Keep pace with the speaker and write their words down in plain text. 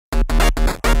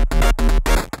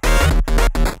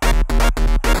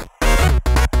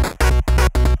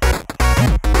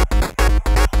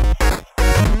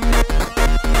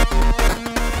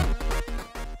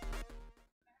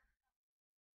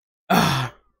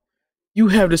You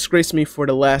have disgraced me for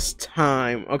the last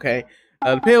time. Okay.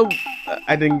 The pale...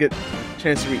 I didn't get a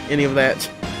chance to read any of that.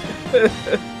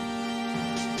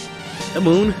 The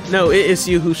moon? No, it is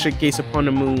you who should gaze upon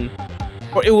the moon.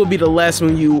 Or it will be the last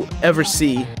moon you ever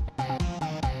see.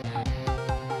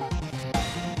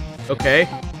 Okay.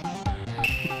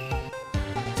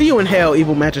 See you in hell,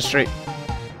 evil magistrate.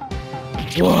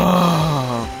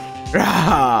 Whoa!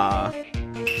 Rah!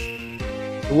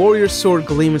 The warrior's sword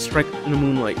gleams and strikes in the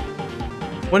moonlight.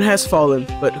 One has fallen,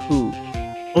 but who?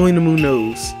 Only the moon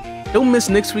knows. Don't miss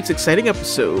next week's exciting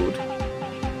episode.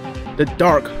 The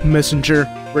Dark Messenger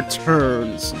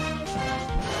returns.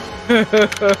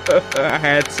 I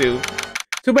had to.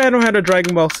 Too bad I don't have the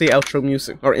Dragon Ball Z outro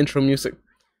music, or intro music.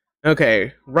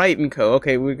 Okay, Wright Co.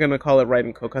 Okay, we're gonna call it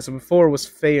Wright Co. because before it was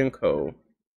Fey Co.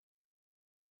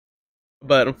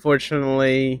 But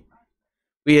unfortunately,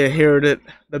 we inherited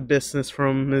the business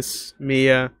from Miss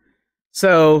Mia.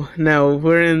 So now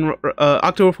we're in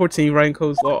October 14th, Wright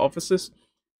Co's law offices.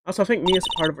 Also, I think Mia's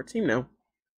part of our team now.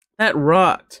 That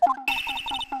rocked.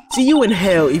 See you in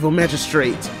hell, evil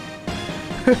magistrate.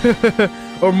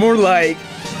 Or more like...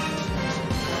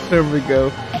 There we go.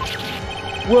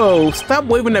 Whoa, stop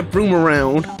waving that broom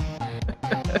around.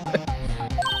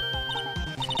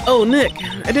 Oh, Nick,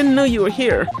 I didn't know you were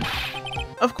here.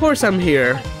 Of course I'm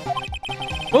here.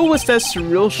 What was that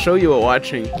surreal show you were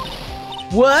watching?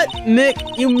 What? Nick,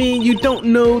 you mean you don't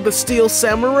know the Steel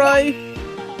Samurai?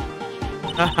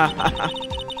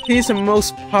 He's the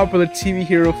most popular TV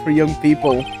hero for young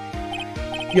people.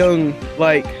 Young,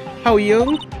 like, how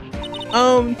young?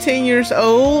 10 years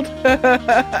old?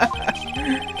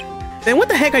 Then what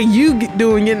the heck are you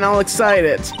doing getting all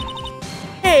excited?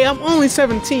 Hey, I'm only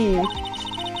 17.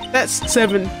 That's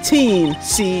 17.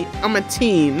 See, I'm a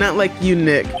teen, not like you,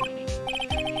 Nick.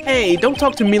 Hey, don't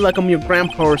talk to me like I'm your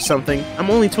grandpa or something.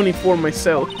 I'm only 24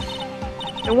 myself.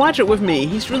 And watch it with me.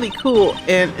 He's really cool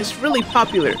and it's really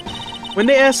popular. When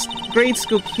they asked grade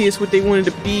school kids what they wanted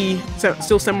to be,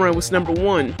 Steel Samurai was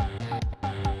 #1.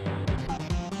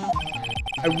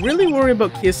 I really worry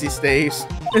about kids these days.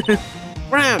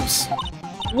 Gramps!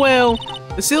 Well,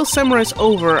 the Steel Samurai's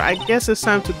over. I guess it's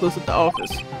time to close up the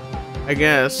office. I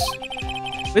guess.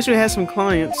 Wish we had some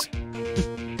clients.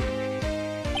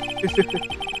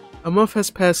 A month has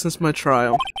passed since my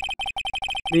trial.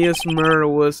 Mia's murder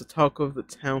was the talk of the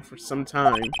town for some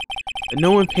time, but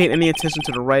no one paid any attention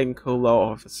to the Wright Co law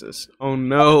offices. Oh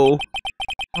no!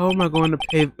 How am I going to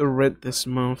pay the rent this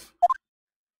month?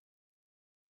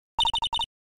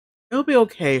 It'll be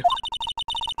okay.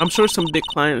 I'm sure some big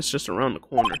client's just around the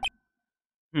corner.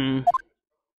 I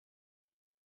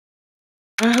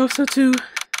hope so too.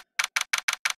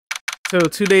 So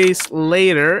 2 days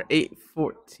later,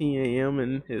 8:14 a.m.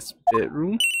 in his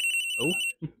bedroom. Oh.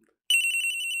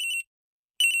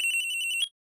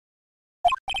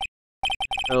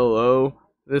 Hello,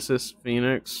 this is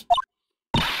Phoenix.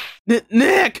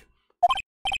 Nick!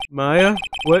 Maya?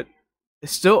 What?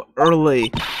 It's still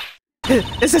early.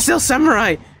 It's the Steel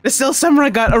Samurai! The Steel Samurai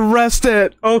got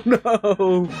arrested! Oh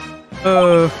no!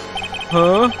 Huh?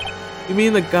 You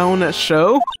mean the guy on that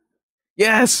show?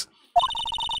 Yes!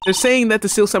 They're saying that the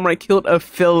Steel Samurai killed a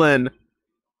villain.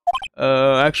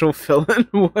 Actual villain?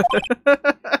 What?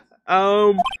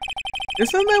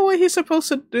 Isn't that what he's supposed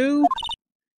to do?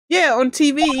 Yeah, on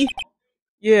TV.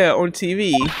 Yeah, on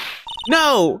TV.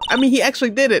 No! I mean, he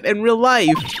actually did it in real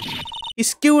life. He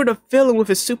skewered a villain with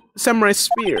his samurai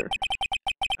spear.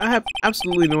 I have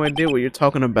absolutely no idea what you're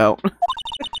talking about.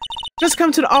 Just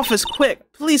come to the office,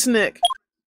 quick! Please, Nick!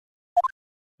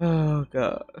 Oh,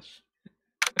 gosh.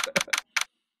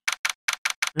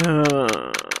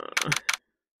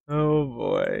 Oh,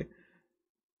 boy.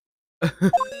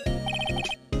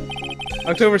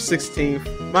 October 16th.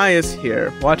 Maya's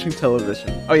here, watching television.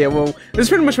 Oh yeah, well, it's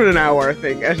pretty much been an hour, I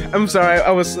think. I'm sorry,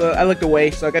 I looked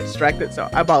away, so I got distracted, so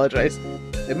I apologize.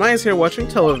 And Maya's here watching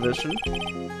television.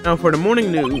 Now for the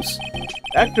morning news.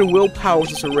 Actor Will Powers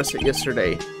was arrested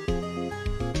yesterday.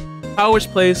 Powers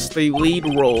plays the lead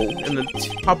role in the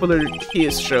popular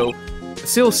kids show, The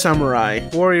Steel Samurai,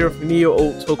 Warrior of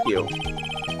Neo-Old Tokyo.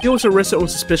 He was arrested on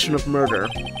suspicion of murder.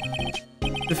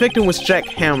 The victim was Jack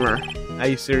Hammer. Are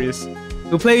you serious?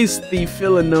 Who plays the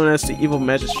villain known as the Evil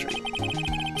Magistrate.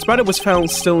 The spider was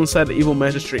found still inside the Evil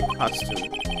Magistrate costume.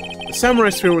 The samurai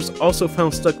spear was also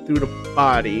found stuck through the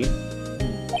body.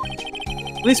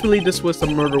 Police believe this was the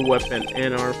murder weapon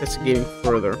and are investigating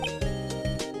further.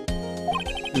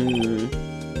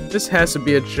 This has to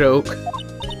be a joke.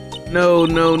 No,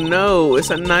 no, no! It's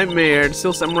a nightmare! The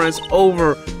Steel Samurai is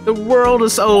over! The world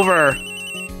is over!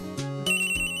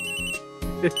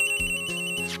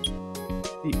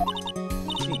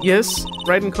 Yes,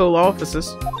 Wright Co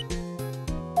offices.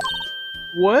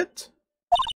 What?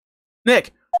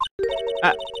 Nick!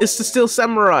 It's the Steel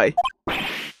Samurai.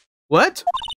 What?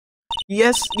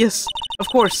 Yes, of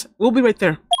course. We'll be right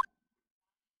there.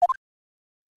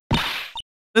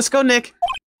 Let's go, Nick.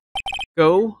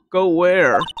 Go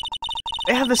where?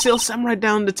 They have the Steel Samurai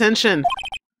down in detention.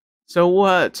 So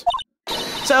what?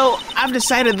 So, I've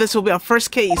decided this will be our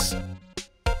first case.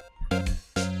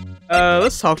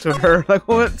 Let's talk to her. Like,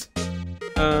 what?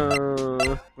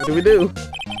 What do we do?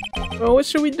 Well, what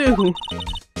should we do?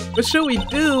 What should we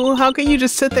do? How can you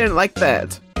just sit there like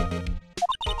that?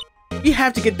 We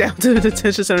have to get down to the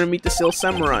detention center and meet the Steel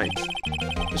Samurai.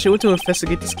 Does she want to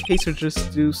investigate this case or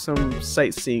just do some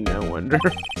sightseeing, I wonder?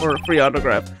 Or a free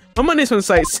autograph? My money's on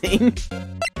sightseeing.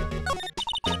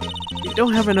 You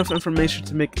don't have enough information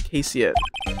to make a case yet.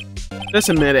 Just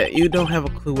admit it, you don't have a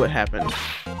clue what happened.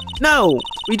 No!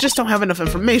 We just don't have enough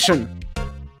information!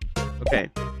 Okay.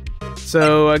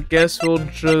 So, I guess we'll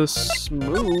just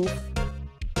move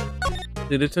to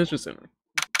the detention center.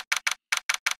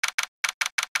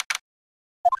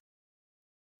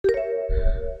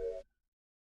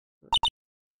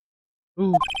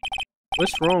 Ooh.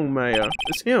 What's wrong, Maya?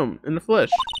 It's him, in the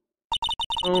flesh.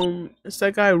 Is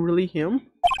that guy really him?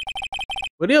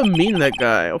 What do you mean, that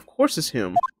guy? Of course it's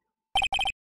him.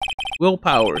 Will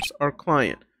Powers, our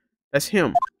client. That's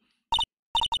him.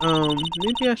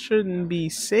 Maybe I shouldn't be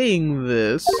saying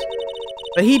this.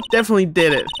 But he definitely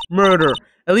did it. Murder.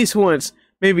 At least once.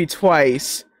 Maybe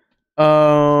twice.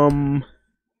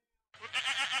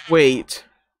 Wait.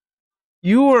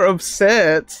 You were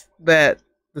upset that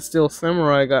the Steel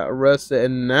Samurai got arrested,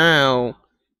 and now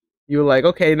you're like,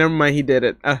 okay, never mind, he did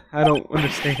it. I don't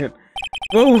understand.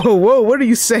 Whoa, what are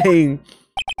you saying?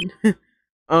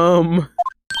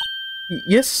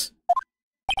 Yes?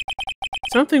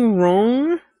 Something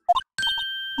wrong?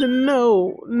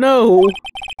 No.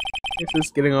 This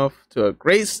is getting off to a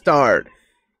great start.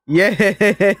 Yeah.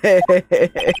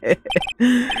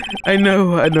 I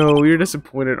know. You're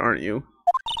disappointed, aren't you?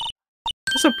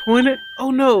 Disappointed?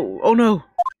 Oh no.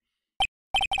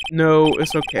 No,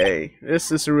 it's okay.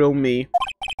 This is the real me.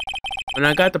 When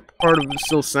I got the part of the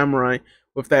Steel Samurai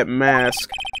with that mask,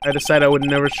 I decided I would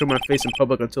never show my face in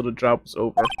public until the job was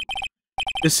over.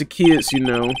 It's the kids, you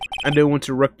know. I didn't want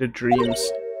to wreck their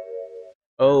dreams.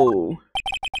 Oh.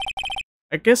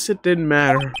 I guess it didn't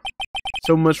matter.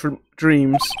 So much for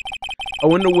dreams. I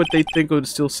wonder what they think of the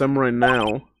Steel Samurai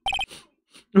now.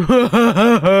 Hold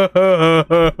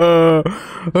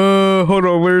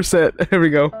on, where's that? Here we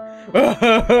go.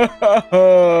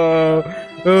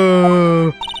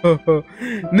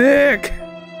 Nick!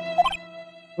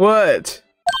 What?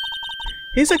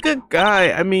 He's a good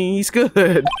guy. I mean, he's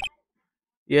good.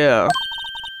 Yeah.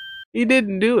 He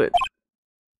didn't do it.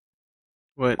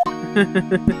 What?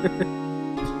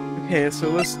 Okay, so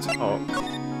let's talk.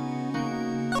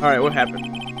 Alright, what happened?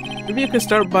 Maybe you could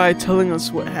start by telling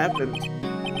us what happened.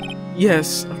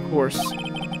 Yes, of course.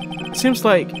 It seems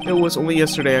like it was only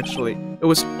yesterday, actually. It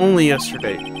was only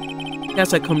yesterday.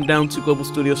 Guess I come down to Global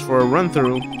Studios for a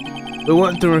run-through. We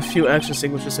went through a few action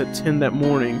sequences at 10 that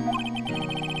morning.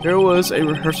 There was a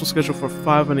rehearsal scheduled for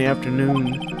 5 in the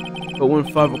afternoon. But when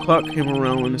 5 o'clock came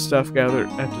around and the staff gathered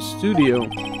at the studio,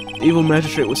 the evil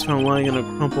magistrate was found lying in a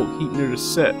crumpled heap near the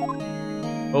set.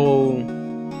 Oh.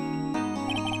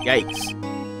 Yikes.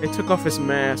 They took off his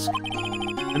mask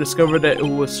and discovered that it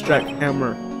was Strack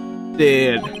Hammer,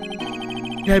 dead.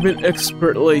 He had been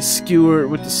expertly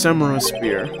skewered with the samurai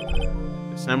spear.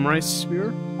 The samurai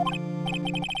spear?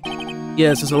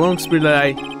 Yes, it's a long spear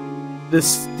that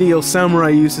this Steel Samurai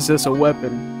uses as a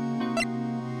weapon.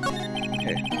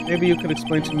 Okay, maybe you could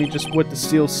explain to me just what the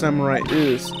Steel Samurai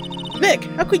is. Nick,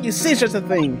 how could you say such a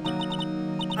thing?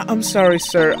 I'm sorry,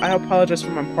 sir. I apologize for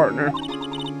my partner.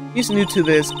 He's new to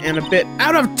this and a bit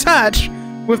out of touch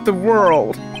with the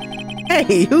world.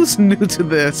 Hey, who's new to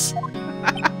this?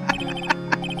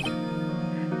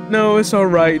 No, it's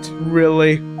alright,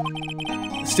 really.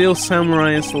 Steel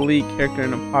Samurai is the lead character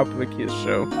in a popular kids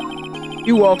show.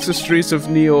 He walks the streets of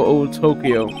Neo-Old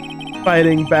Tokyo,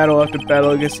 fighting battle after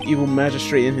battle against the evil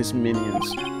magistrate and his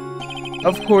minions.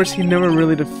 Of course, he never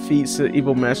really defeats the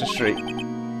evil magistrate.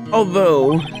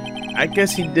 Although, I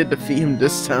guess he did defeat him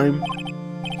this time.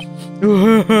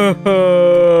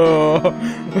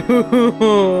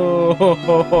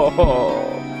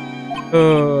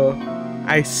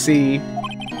 I see.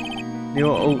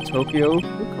 Neo-Old Tokyo?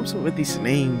 Who comes up with these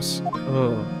names?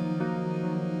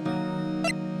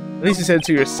 At least you said it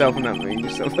to yourself and not make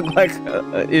yourself look like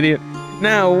an idiot.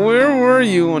 Now, where were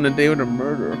you on the day of the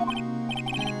murder?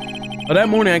 Well, that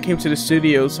morning I came to the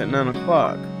studios at 9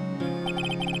 o'clock.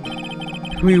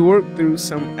 We worked through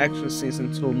some action scenes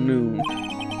until noon.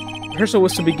 Rehearsal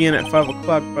was to begin at 5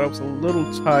 o'clock, but I was a little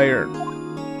tired.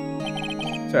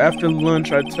 So after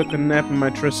lunch, I took a nap in my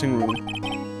dressing room.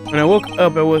 When I woke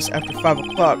up, it was after 5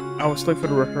 o'clock. I was late for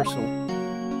the rehearsal.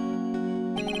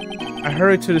 I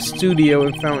hurried to the studio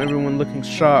and found everyone looking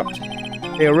shocked.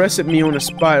 They arrested me on the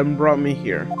spot and brought me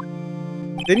here.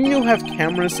 Didn't you have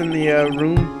cameras in the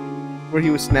room where he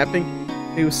was snapping?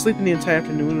 He was sleeping the entire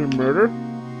afternoon in a murder?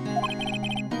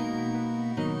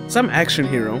 Some action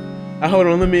hero. Hold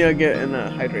on, let me get and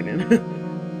hydrate in.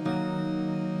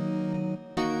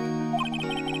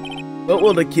 What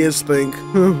will the kids think?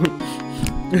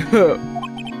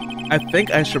 I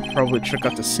think I should probably check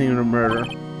out the scene of the murder.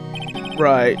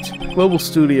 Right. Global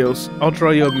Studios. I'll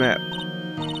draw you a map.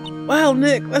 Wow,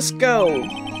 Nick, let's go!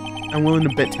 I'm willing to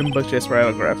bet $10 just for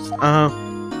autographs.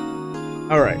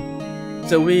 Alright.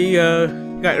 So we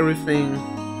got everything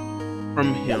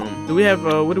from him. Do we have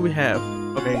what do we have?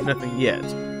 Okay, nothing yet.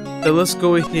 So let's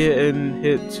go ahead and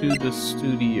head to the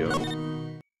studio.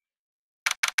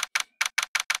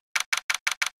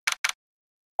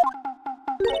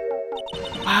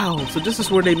 Wow, so this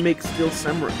is where they make the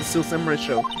Steel Samurai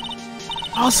show.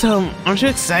 Awesome! Aren't you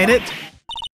excited?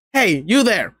 Hey, you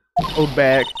there! Old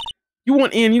bag. You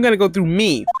want in, you gotta go through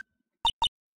me.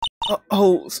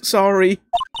 Sorry.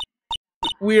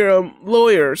 We're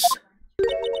lawyers.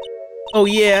 Oh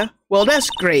yeah? Well, that's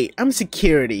great. I'm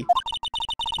security.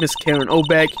 Miss Karen, old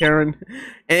bad Karen.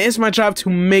 And it's my job to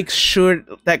make sure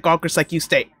that gawkers like you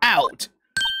stay out.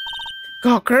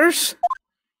 Gawkers?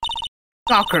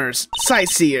 Gawkers,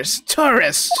 sightseers,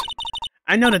 tourists.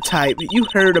 I know the type. You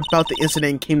heard about the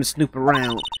incident and came to snoop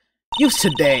around. Use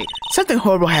today. Something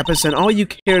horrible happens and all you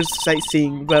care is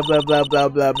sightseeing. Blah blah blah blah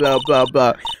blah blah blah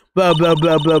blah. Blah blah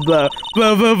blah blah blah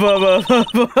blah blah blah blah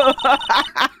blah.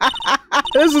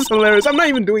 This is hilarious. I'm not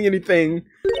even doing anything.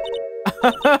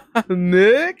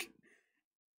 Nick?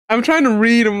 I'm trying to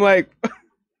read. I'm like,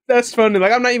 that's funny.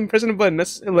 Like, I'm not even pressing a button.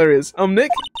 That's hilarious.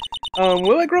 Nick?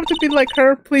 Will I grow up to be like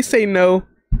her? Please say no.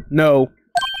 No.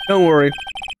 Don't worry.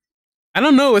 I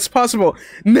don't know. It's possible.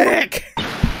 Nick!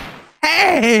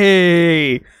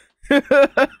 Hey!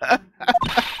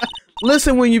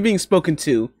 Listen when you're being spoken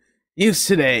to. Use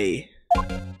today.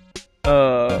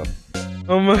 Oh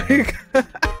my god.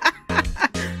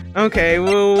 Okay,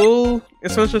 well,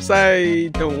 as much as I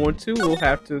don't want to, we'll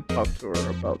have to talk to her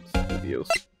about the studios.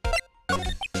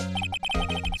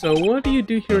 So, what do you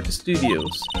do here at the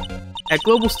studios? At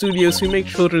Global Studios, we make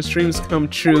children's dreams come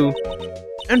true.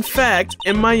 In fact,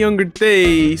 in my younger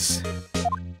days...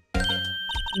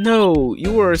 No,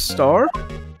 you were a star?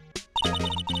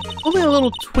 Only a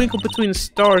little twinkle between the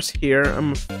stars here,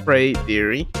 I'm afraid,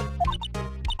 dearie.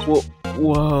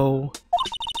 Whoa.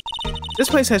 This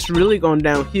place has really gone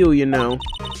downhill, you know.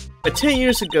 But 10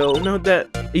 years ago, now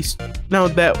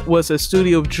that was a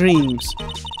studio of dreams.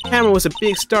 Hammer was a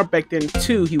big star back then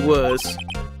too, he was.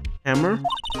 Hammer?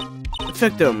 The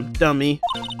victim, dummy.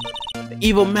 The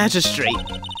evil magistrate.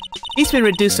 He's been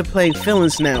reduced to playing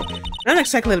villains now. Not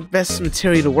exactly the best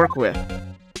material to work with.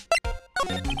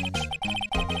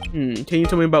 Can you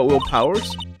tell me about Will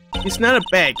Powers? He's not a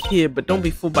bad kid, but don't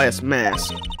be fooled by his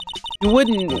mask. You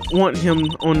wouldn't want him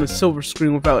on the silver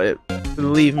screen without it,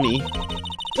 believe me.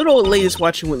 Little old ladies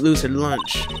watching would lose their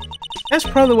lunch. That's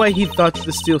probably why he thought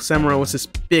the Steel Samurai was his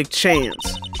big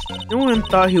chance. No one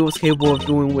thought he was capable of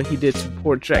doing what he did to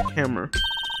poor Jack Hammer.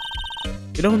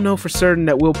 You don't know for certain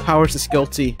that Will Powers is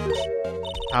guilty.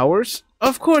 Powers?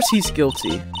 Of course he's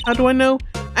guilty. How do I know?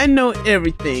 I know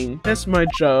everything. That's my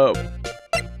job.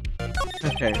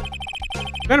 Okay.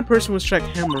 What kind of person was Jack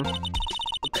Hammer?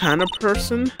 What kind of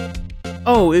person?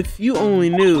 Oh, if you only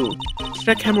knew.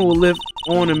 Jack Hammer will live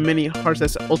on in many hearts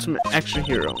as the ultimate action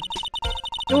hero.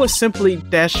 It was simply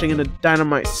dashing in the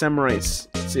Dynamite Samurai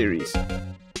series.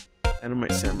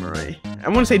 Dynamite Samurai. I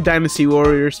want to say Dynasty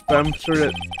Warriors, but I'm sure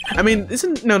that... I mean,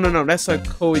 isn't... No, that's a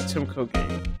Koei Tecmo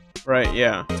game. Right,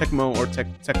 yeah. Tecmo or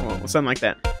Tecmo, something like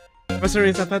that. For some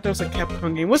reason, I thought that was a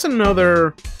Capcom game. What's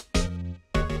another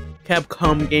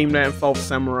Capcom game that involved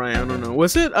samurai? I don't know.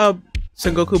 Was it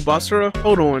Sengoku Basara?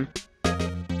 Hold on.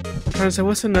 I'm trying to say,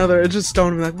 what's another? It just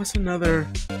dawned on me, like, what's another?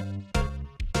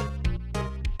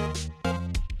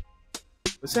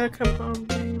 Was that a Capcom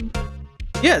game?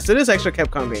 Yes, it is actually a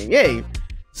Capcom game. Yay!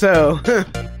 So,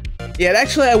 yeah,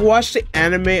 actually, I watched the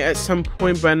anime at some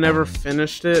point, but I never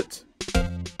finished it.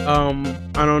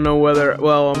 I don't know whether,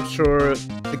 well, I'm sure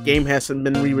the game hasn't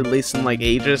been re-released in like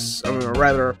ages, or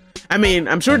rather, I mean,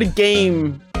 I'm sure the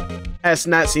game has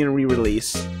not seen a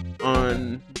re-release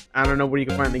on, I don't know where you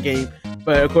can find the game,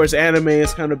 but of course anime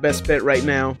is kind of the best bet right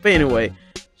now. But anyway,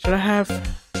 should I have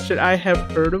Should I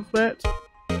have heard of that?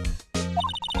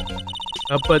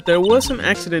 But there was an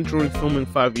accident during filming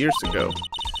 5 years ago.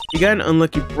 He got an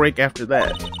unlucky break after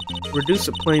that. Reduced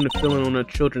a plane to film on a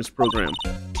children's program.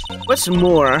 What's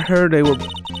more, I heard they were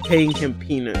paying him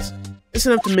peanuts. It's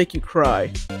enough to make you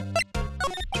cry.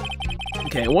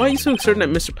 Okay, why are you so certain that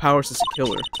Mr. Powers is a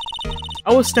killer?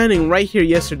 I was standing right here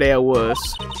yesterday, I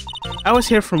was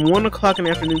here from 1 o'clock in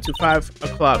the afternoon to 5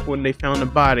 o'clock when they found the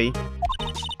body.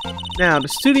 Now, the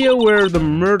studio where the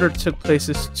murder took place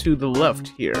is to the left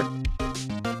here.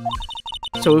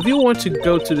 So if you want to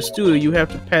go to the studio, you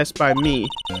have to pass by me.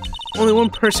 Only one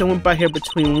person went by here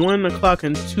between 1 o'clock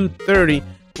and 2:30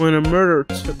 when a murder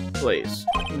took place.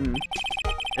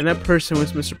 And that person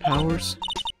was Mr. Powers?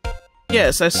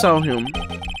 Yes, I saw him.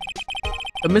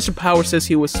 But Mr. Powers says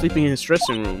he was sleeping in his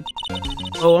dressing room.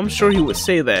 Oh, I'm sure he would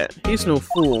say that. He's no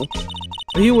fool.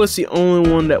 But he was the only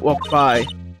one that walked by.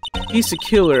 He's the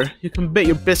killer. You can bet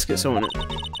your biscuits on it.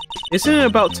 Isn't it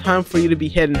about time for you to be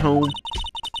heading home?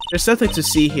 There's nothing to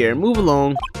see here. Move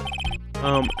along.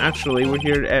 Actually, we're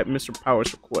here at Mr.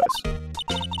 Powers' request.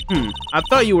 I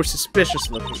thought you were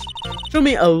suspicious looking. Show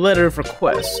me a letter of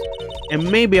request, and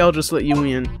maybe I'll just let you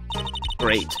in.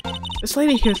 Great. This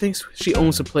lady here thinks she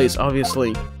owns the place,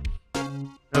 obviously.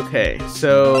 Okay,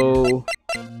 so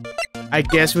I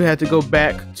guess we have to go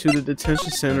back to the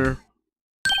detention center.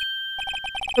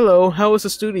 Hello, how was the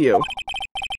studio?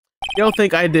 Y'all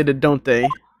think I did it, don't they?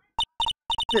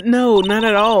 No, not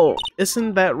at all.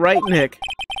 Isn't that right, Nick?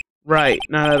 Right,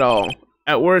 not at all.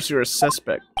 At worst, you're a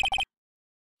suspect.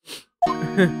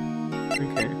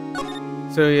 Okay.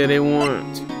 So yeah, they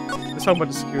want... Let's talk about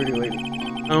the security lady.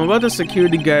 About the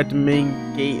security guard at the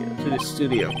main gate to the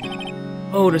studio.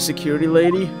 Oh, the security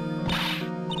lady?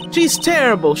 She's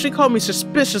terrible! She called me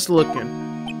suspicious looking.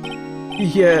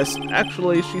 Yes,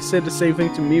 actually, she said the same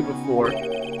thing to me before.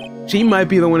 She might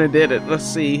be the one that did it. Let's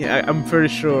see, I'm pretty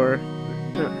sure.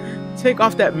 Take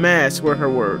off that mask were her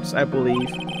words, I believe.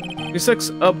 She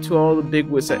sucks up to all the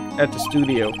bigwigs at the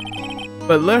studio.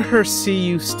 But let her see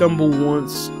you stumble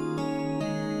once,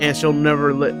 and she'll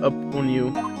never let up on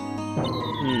you.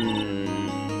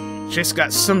 She's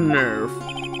got some nerve.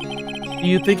 Do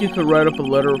you think you could write up a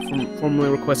letter formally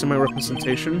requesting my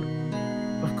representation?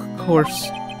 Of course.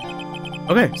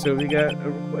 Okay, so we got a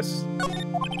request.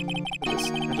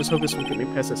 I just hope this will get me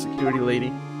past that security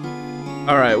lady.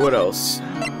 Alright, what else?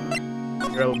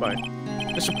 Your alibi.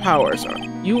 Mr. Powers,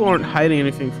 you aren't hiding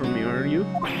anything from me, are you?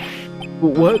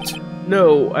 What?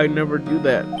 No, I never do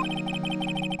that.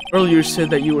 Earlier you said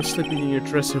that you were sleeping in your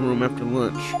dressing room after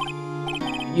lunch.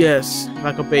 Yes,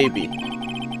 like a baby.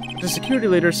 The security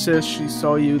later says she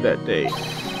saw you that day.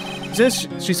 She says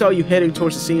she saw you heading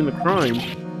towards the scene of the crime.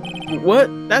 What?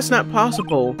 That's not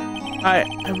possible. I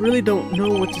really don't know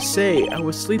what to say. I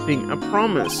was sleeping, I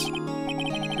promise.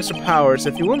 Mr. Powers,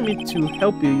 if you want me to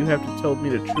help you, you have to tell me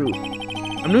the truth.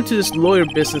 I'm new to this lawyer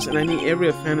business and I need every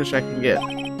advantage I can get.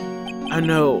 I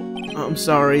know. I'm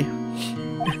sorry.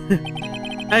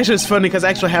 Actually, it's funny because I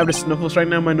actually have the sniffles right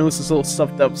now. My nose is a little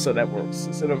stuffed up, so that works.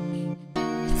 Instead of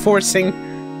forcing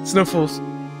sniffles.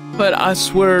 But I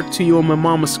swear to you on my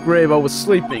mama's grave, I was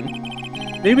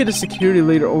sleeping. Maybe the security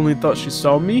lady only thought she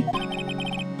saw me?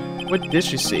 What did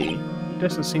she see? It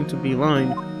doesn't seem to be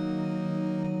lying.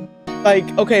 Like,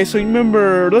 okay, so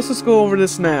remember, let's just go over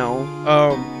this now.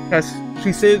 Because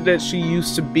she said that she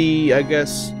used to be, I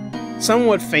guess,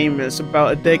 somewhat famous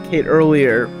about a decade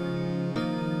earlier.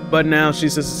 But now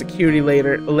she's just a security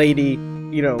lady,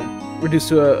 you know, reduced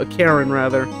to a Karen,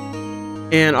 rather.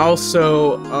 And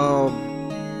also,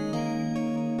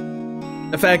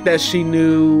 the fact that she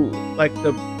knew, like,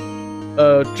 the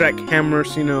Jack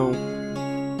Hammer's, you know,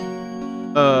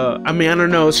 I mean, I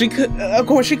don't know. She could, of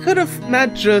course, she could have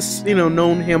not just, you know,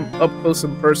 known him up close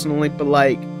and personally, but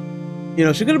like, you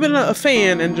know, she could have been a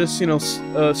fan and just, you know,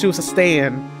 she was a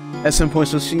stan at some point,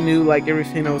 so she knew like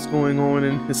everything that was going on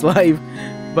in his life.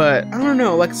 But I don't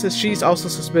know. Like I said, she's also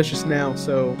suspicious now.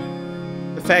 So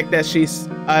the fact that she's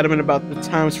adamant about the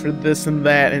times for this and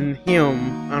that and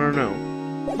him, I don't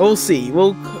know. We'll see.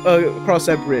 We'll cross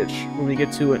that bridge when we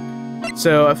get to it.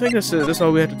 So I think that's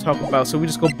all we have to talk about. So we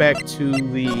just go back to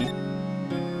the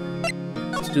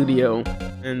studio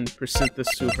and present this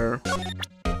to her.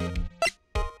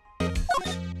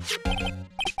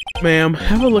 Ma'am,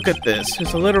 have a look at this.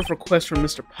 It's a letter of request from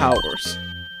Mr. Powers.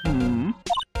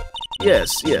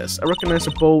 Yes. I recognize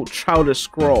a bold, childish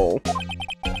scrawl.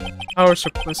 Powers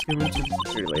request given to the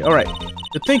security lady. Alright.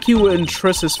 To think he would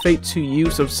entrust his fate to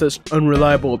use of such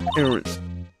unreliable appearance.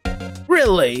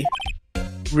 Really?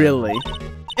 Really?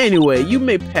 Anyway, you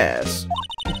may pass.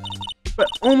 But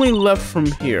only left from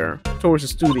here, towards the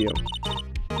studio.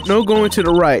 no going to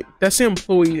the right. That's the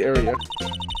employee area.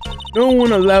 No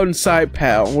one allowed inside,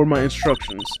 pal, were my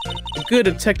instructions. A good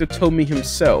detective told me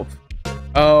himself.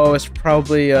 Oh, it's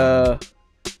probably, I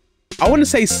wouldn't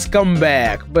say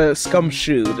scumbag, but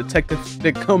scumshoe. Detective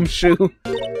Nick Cumshoe.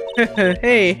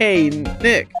 Hey,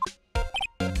 Nick.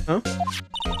 Huh?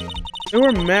 There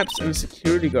were maps in the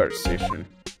security guard station.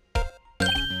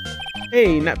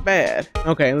 Hey, not bad.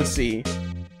 Okay, let's see.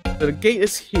 So the gate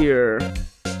is here.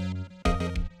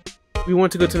 We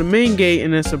want to go to the main gate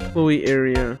in this employee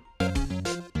area.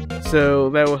 So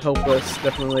that will help us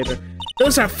definitely later.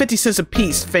 Those are 50 cents a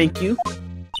piece, thank you.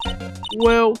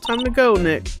 Well, time to go,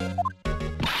 Nick.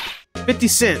 50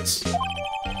 cents.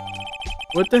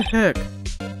 What the heck?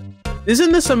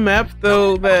 Isn't this a map,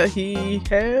 though, that he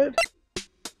had?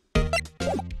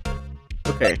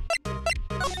 Okay.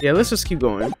 Yeah, let's just keep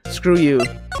going. Screw you,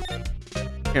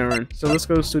 Karen. So let's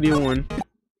go to Studio 1.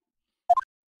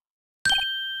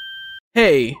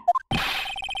 Hey!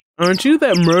 Aren't you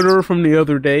that murderer from the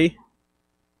other day?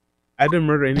 I didn't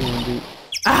murder anyone, dude.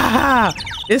 Ah!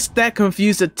 It's that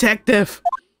confused detective!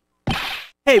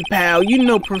 Hey, pal, you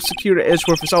know Prosecutor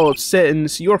Edgeworth is all upset and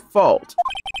it's your fault.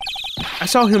 I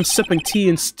saw him sipping tea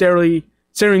and staring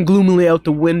gloomily out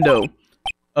the window.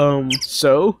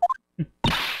 So?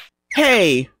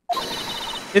 Hey!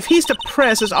 If he's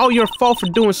depressed, it's all your fault for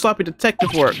doing sloppy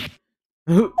detective work.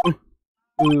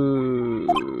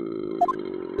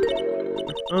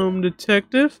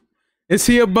 Detective? Is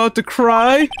he about to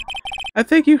cry? I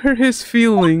think you hurt his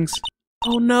feelings.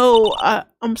 Oh no,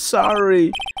 I'm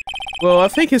sorry. Well, I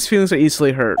think his feelings are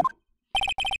easily hurt.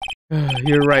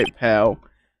 You're right, pal.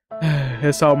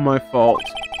 It's all my fault.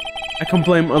 I can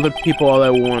blame other people all I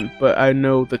want, but I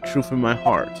know the truth in my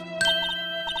heart.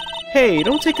 Hey,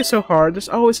 don't take it so hard. There's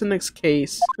always the next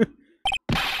case.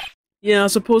 Yeah, I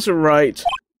suppose you're right.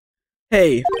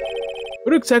 Hey,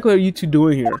 what exactly are you two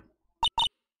doing here?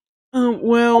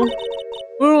 Well,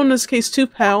 we're on this case too,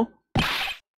 pal.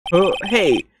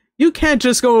 Hey, you can't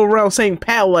just go around saying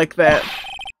pal like that.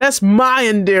 That's my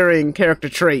endearing character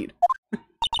trait.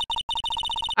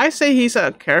 I say he's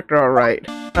a character, alright.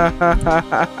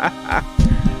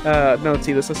 No,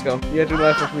 Titus, let's go. You have to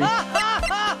laugh with me.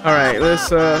 Alright, let's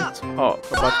talk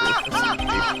about the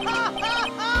investigation.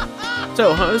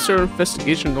 So, how is your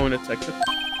investigation going, detective?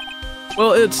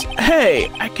 Well, it's... Hey!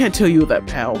 I can't tell you that,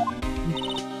 pal.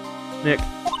 Nick,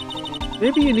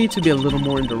 maybe you need to be a little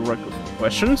more indirect with the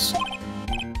questions.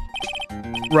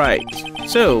 Right.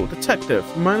 So, detective,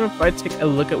 mind if I take a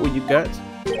look at what you got?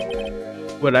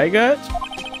 What I got?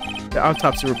 The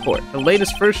autopsy report. The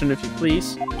latest version, if you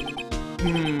please.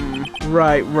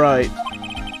 Right.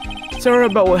 Sorry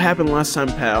about what happened last time,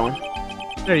 pal.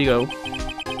 There you go.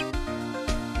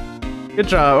 Good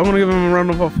job. I'm gonna give him a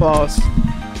round of applause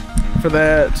for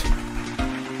that.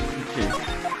 Okay.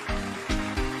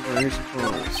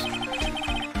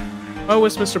 Why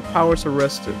was Mr. Powers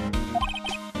arrested?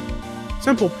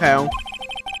 Simple, pal.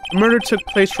 The murder took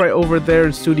place right over there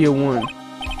in Studio 1.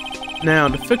 Now,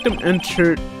 the victim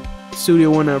entered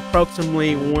Studio 1 at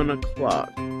approximately 1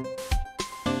 o'clock.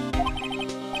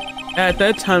 At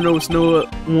that time, there was no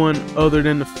one other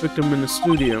than the victim in the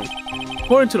studio.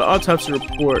 According to the autopsy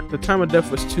report, the time of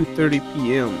death was 2:30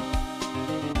 p.m.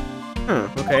 Huh,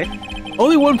 okay.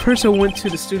 Only one person went to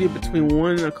the studio between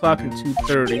 1 o'clock and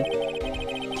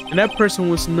 2:30. And that person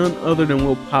was none other than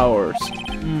Will Powers.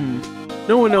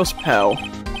 No one else, pal.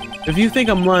 If you think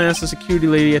I'm lying, ask the security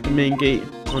lady at the main gate.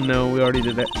 Oh no, we already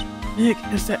did that. Nick,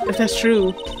 if that's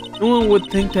true, no one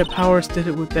would think that Powers did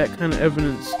it with that kind of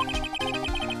evidence.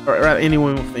 Or rather,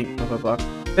 anyone will think, blah, blah, blah.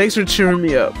 Thanks for cheering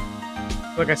me up.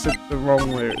 Like I said the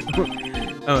wrong word.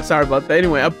 Oh, sorry about that.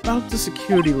 Anyway, about the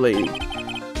security lady.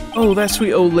 Oh, that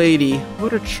sweet old lady.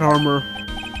 What a charmer.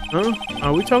 Huh?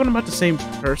 Are we talking about the same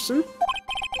person?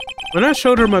 When I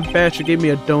showed her my badge, she gave me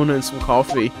a donut and some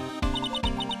coffee.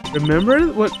 Remember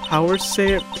what Powers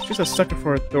said? She's a sucker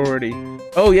for authority.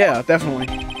 Oh yeah, definitely.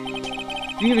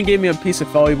 She even gave me a piece of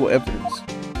valuable evidence.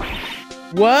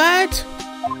 What?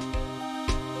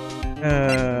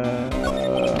 I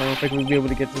don't think we'll be able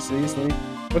to get this easily.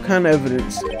 What kind of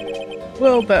evidence?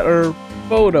 Well, that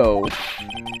photo.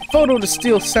 Photo of the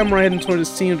steel samurai heading toward the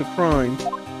scene of the crime.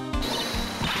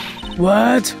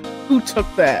 What? Who took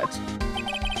that?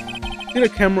 See the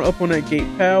camera up on that gate,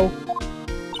 pal?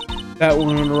 That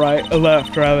one on the right,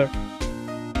 left rather.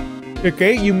 The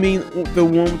gate, you mean the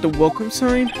one with the welcome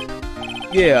sign?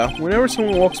 Yeah, whenever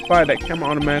someone walks by, that camera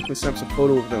automatically snaps a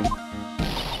photo of them.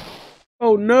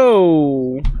 Oh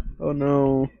no! Oh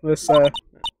no. Let's,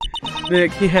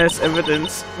 Nick, he has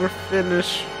evidence. We're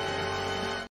finished.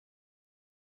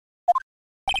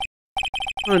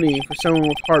 funny. For someone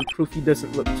with hard proof, he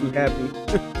doesn't look too happy.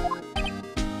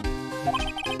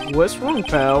 What's wrong,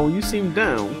 pal? You seem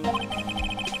down.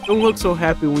 Don't look so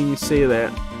happy when you say that.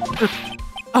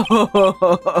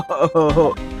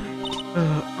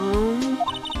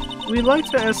 We'd like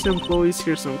to ask the employees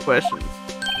here some questions.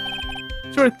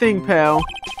 Sure thing, pal.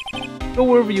 Go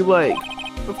wherever you like.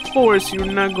 Of course, you're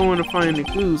not going to find any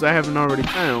clues I haven't already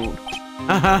found.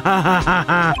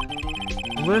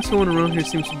 The last one around here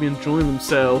seems to be enjoying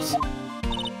themselves.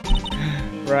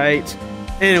 Right.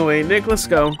 Anyway, Nick, let's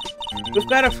go. We've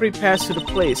got a free pass to the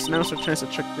place. Now's our chance to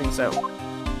check things out.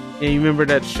 Yeah, you remember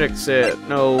that chick said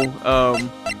no,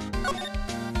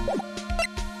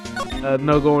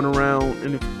 no going around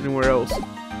anywhere else.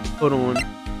 Hold on.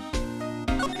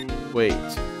 Wait.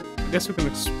 I guess we can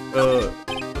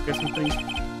look at some things.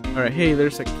 Alright, hey,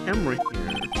 there's a camera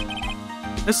here.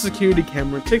 That's a security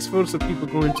camera. It takes photos of people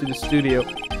going to the studio.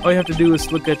 All you have to do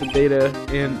is look at the data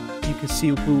and you can see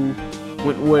who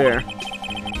went where.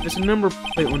 There's a number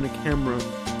plate on the camera.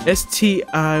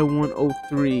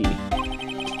 STI-103.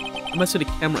 I must have the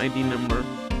camera ID number.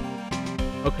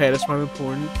 Okay, that's probably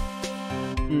important.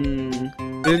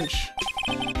 Bench.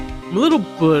 I'm a little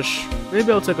bush.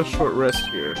 Maybe I'll take a short rest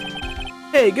here.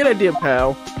 Hey, good idea,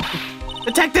 pal.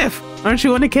 Detective! Aren't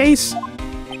you on the case?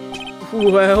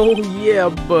 Well, yeah,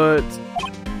 but...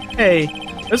 Hey,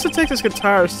 this detective's get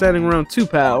tired of standing around too,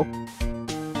 pal.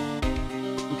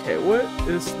 Okay, what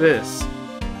is this?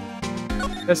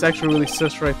 That's actually really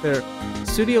sus right there.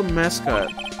 Studio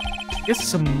mascot. I guess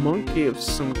it's a monkey of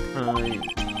some kind.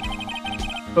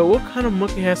 But what kind of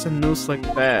monkey has a nose like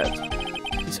that?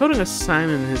 He's holding a sign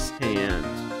in his hand.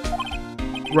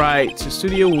 Right, so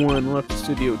Studio 1 left to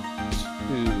Studio 2.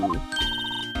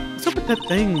 What's up with that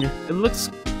thing? It looks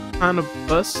kind of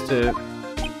busted.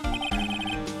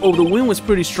 Oh, the wind was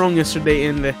pretty strong yesterday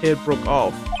and the head broke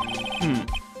off.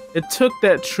 It took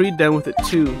that tree down with it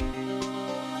too.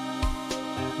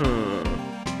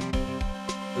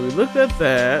 So we looked at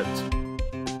that.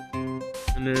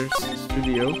 And there's the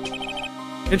studio.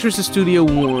 Entrance to Studio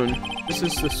 1. This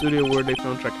is the studio where they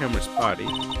found Jackhammer's body.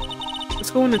 Let's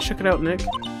go in and check it out, Nick.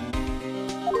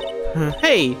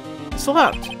 Hey! It's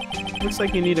locked! Looks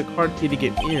like you need a card key to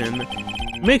get in.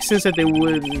 Makes sense that they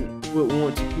would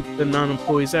want to keep the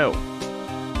non-employees out.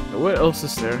 But what else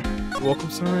is there? A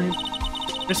welcome sign?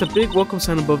 There's a big welcome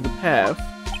sign above the path.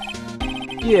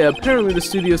 Yeah, apparently the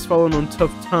studio's fallen on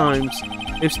tough times.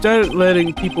 They've started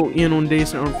letting people in on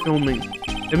days that aren't filming.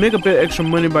 They make a bit extra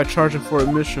money by charging for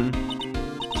admission.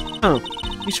 Huh.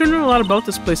 You sure know a lot about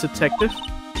this place, detective.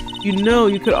 You know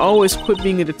you could always quit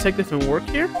being a detective and work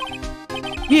here?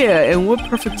 Yeah, and what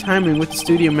perfect timing with the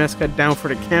studio mascot down for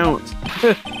the count.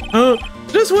 Huh?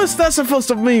 Just what's that supposed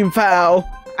to mean, pal?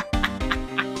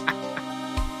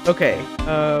 Okay,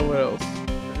 what else?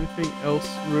 Anything else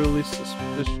really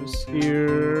suspicious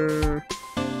here?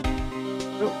 I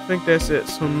don't think that's it,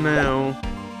 so now...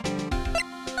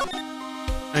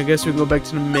 I guess we go back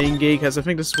to the main gate, because I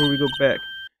think this is where we go back.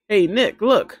 Hey, Nick,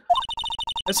 look!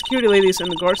 A security lady is in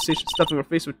the guard station stuffing her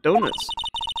face with donuts.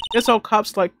 Guess all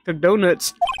cops like their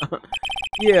donuts.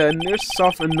 Yeah, and they're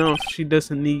soft enough she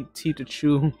doesn't need teeth to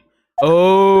chew.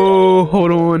 Oh,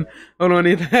 hold on. Hold on.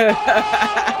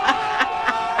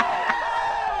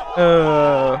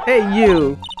 Hey,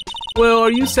 you. Well,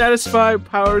 are you satisfied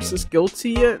Powers is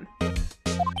guilty yet?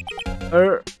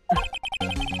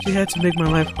 She had to make my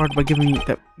life hard by giving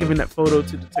that photo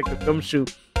to Detective Gumshoe.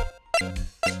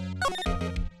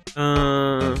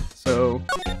 So...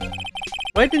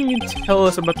 Why didn't you tell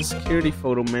us about the security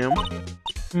photo, ma'am?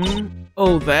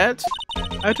 Oh, that?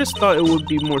 I just thought it would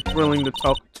be more thrilling to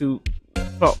talk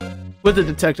with the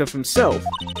detective himself.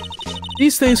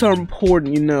 These things are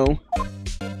important, you know.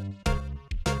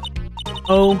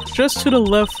 Oh, just to the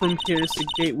left from here is the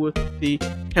gate with the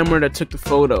camera that took the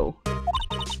photo.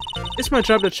 It's my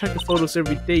job to check the photos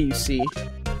every day, you see.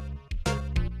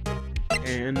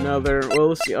 And another, well,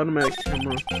 let's see, automatic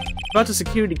camera. About the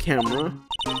security camera.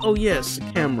 Oh yes, the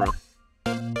camera.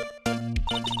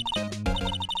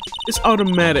 It's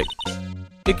automatic.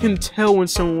 It can tell when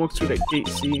someone walks through that gate,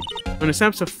 see? When it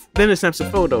snaps then it snaps a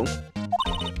photo.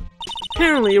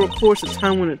 Apparently, it records the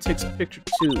time when it takes a picture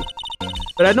too.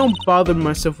 But I don't bother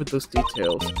myself with those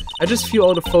details. I just view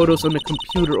all the photos on the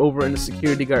computer over in the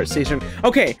security guard station.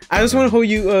 Okay, I just want to hold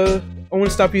you, I want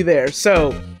to stop you there.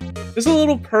 So, there's a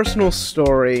little personal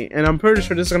story, and I'm pretty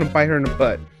sure this is going to bite her in the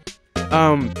butt.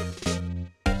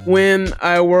 When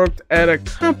I worked at a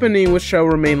company which shall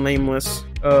remain nameless,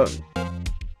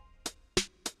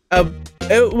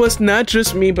 it was not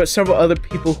just me, but several other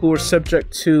people who were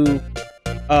subject to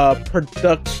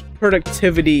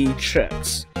productivity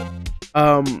checks.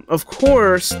 Of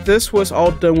course, this was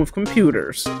all done with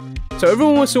computers. So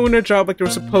everyone was doing their job like they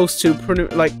were supposed to.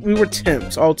 Like, we were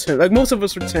temps, all temps. Like, most of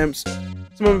us were temps.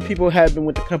 Some of the people had been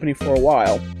with the company for a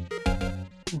while.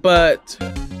 But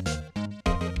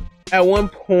at one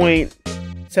point,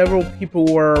 several people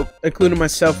were, including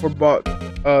myself, were brought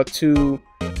to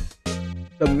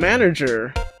the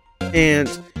manager, and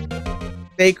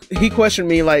he questioned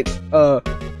me like, what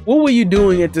were you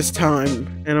doing at this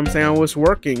time? And I'm saying I was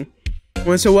working.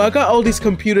 And so I got all these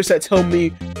computers that tell me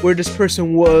where this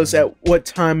person was at what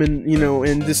time in,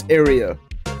 in this area.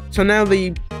 So now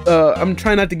I'm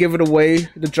trying not to give it away,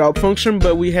 the job function,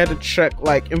 but we had to check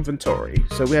like inventory.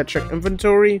 So we had to check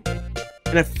inventory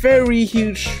in a very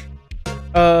huge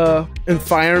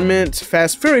environment,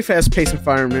 very fast-paced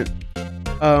environment.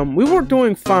 We were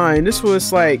doing fine. This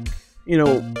was like,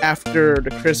 after the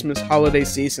Christmas holiday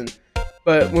season.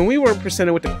 But when we were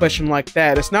presented with a question like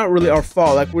that, it's not really our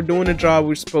fault. Like, we're doing the job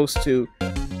we're supposed to.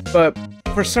 But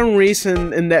for some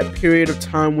reason, in that period of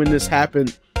time when this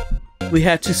happened, we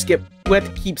had to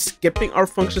keep skipping our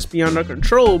functions beyond our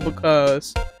control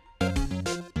because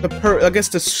I guess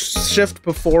the shift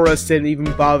before us didn't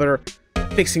even bother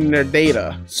fixing their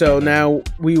data. So now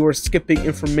we were skipping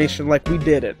information like we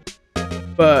did it.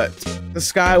 But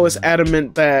this guy was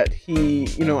adamant that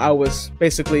I was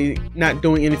basically not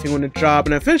doing anything on the job,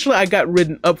 and eventually I got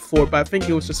written up for it, but I think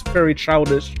it was just a very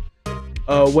childish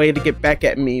way to get back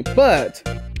at me. But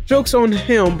joke's on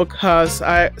him, because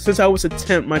since I was a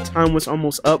temp, my time was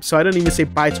almost up, so I didn't even say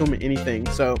bye to him or anything.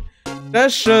 So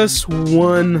that's just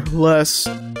one less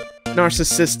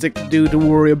narcissistic dude to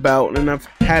worry about, and I've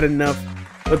had enough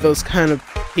with those kind of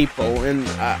people. And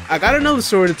I got another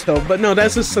story to tell, but no,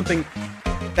 that's just something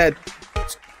that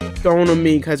dawned on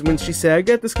me, because when she said, I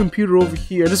got this computer over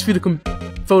here, just view the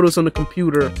photos on the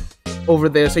computer over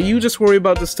there, so you just worry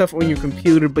about the stuff on your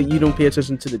computer, but you don't pay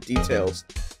attention to the details.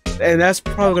 And that's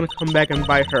probably gonna come back and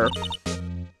bite her.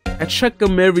 I check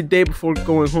them every day before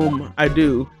going home. I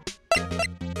do.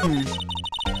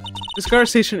 This guard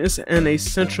station is in a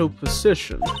central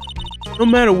position. No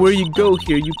matter where you go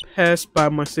here, you pass by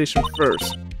my station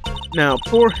first. Now,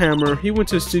 poor Hammer, he went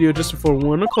to the studio just before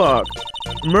 1 o'clock.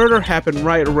 The murder happened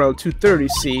right around 2:30,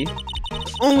 see?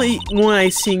 The only one I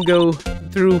seen go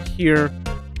through here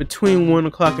between 1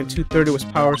 o'clock and 2:30 was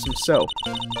Powers himself.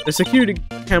 The security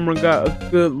camera got a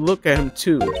good look at him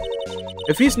too.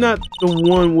 If he's not the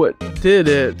one what did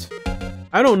it,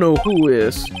 I don't know who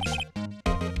is.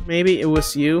 Maybe it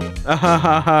was you?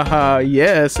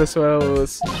 Yes, that's what it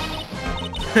was.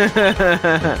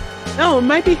 No, it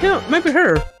might be him, might be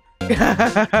her.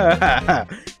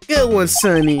 Good one,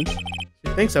 Sonny.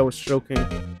 She thinks I was joking.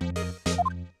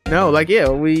 No, like, yeah,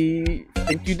 we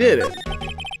think you did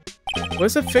it.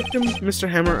 Was the victim, Mr.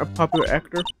 Hammer, a popular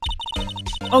actor?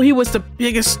 Oh, he was the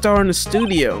biggest star in the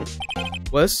studio.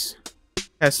 Was?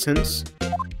 Past tense.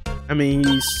 I mean,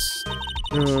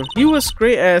 he was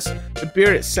great as the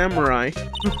bearded samurai.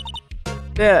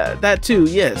 Yeah, that too,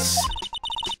 yes.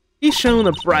 He's shown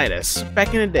the brightest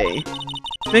back in the day.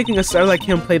 Making a star like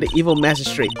him play the evil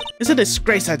magistrate is a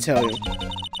disgrace, I tell you.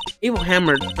 Wow.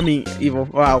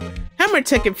 Hammer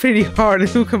took it pretty hard, and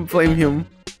who can blame him?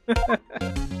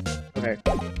 Okay.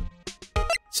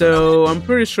 So, I'm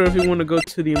pretty sure if we want to go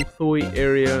to the employee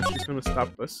area, she's gonna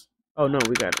stop us. Oh no,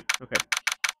 we got it. Okay.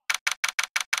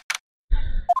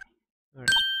 Alright.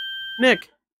 Nick!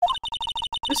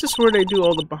 This is where they do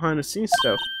all the behind-the-scenes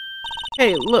stuff.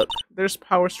 Hey, look! There's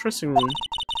Power's dressing room.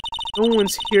 No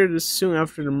one's here this soon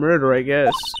after the murder, I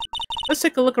guess. Let's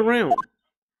take a look around.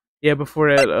 Yeah,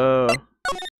 before that,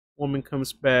 woman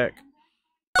comes back.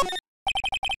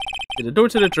 Okay, the door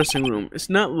to the dressing room. It's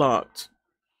not locked.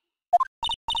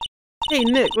 Hey,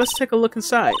 Nick, let's take a look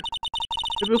inside.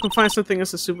 Maybe we can find something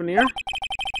as a souvenir?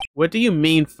 What do you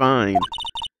mean, find?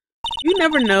 You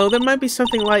never know. There might be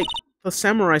something like the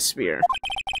samurai spear.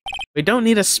 We don't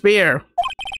need a spear.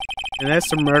 And that's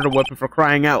the murder weapon, for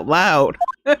crying out loud.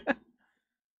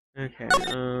 Okay, let's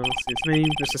see his name.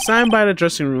 There's a sign by the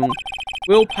dressing room.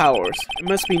 Will Powers. It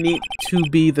must be neat to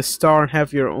be the star and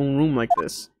have your own room like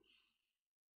this.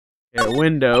 Yeah, a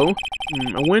window.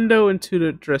 A window into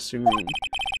the dressing room.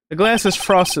 The glass is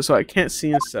frosted, so I can't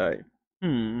see inside.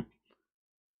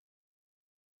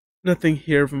 Nothing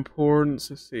here of importance.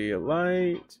 Let's see, a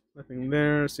light. Nothing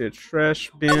there. Let's see, a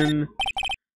trash bin.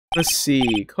 Let's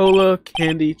see, cola,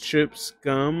 candy, chips,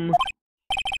 gum.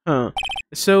 Huh.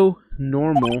 It's so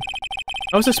normal.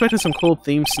 I was expecting some cool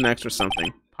themed snacks or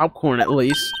something. Popcorn, at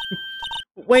least.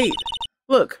 Wait!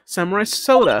 Look! Samurai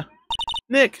soda!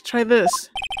 Nick, try this!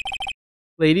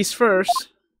 Ladies first.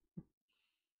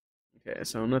 Okay,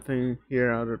 so nothing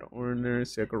here out of the ordinary.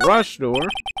 See a garage door.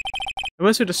 It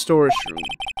must be the storage room.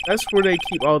 That's where they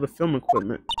keep all the film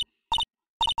equipment.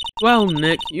 Well,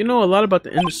 Nick, you know a lot about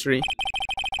the industry.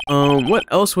 What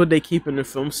else would they keep in the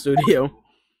film studio?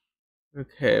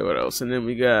 Okay, what else? And then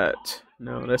we got...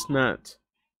 No, that's not...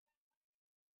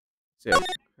 Yeah.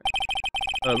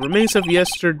 Remains of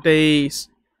yesterday's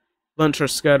lunch are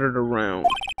scattered around.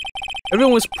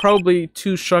 Everyone was probably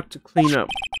too shocked to clean up.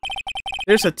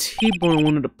 There's a T-bone on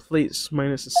one of the plates,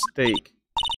 minus a steak.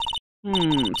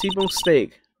 T-bone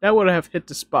steak. That would have hit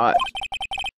the spot.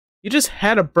 You just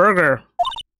had a burger.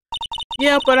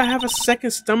 Yeah, but I have a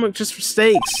second stomach just for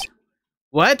steaks.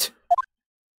 What?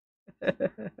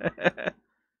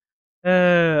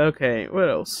 Okay, what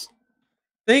else?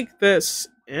 Think that's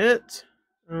it.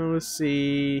 Let's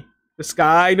see. The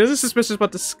sky. Nothing suspicious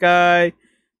about the sky.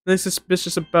 Nothing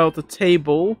suspicious about the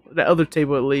table. The other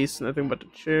table, at least. Nothing but the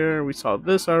chair. We saw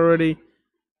this already.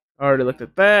 Already looked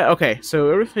at that. Okay,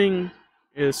 so everything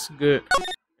is good.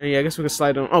 And yeah, I guess we can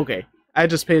slide on. Okay, I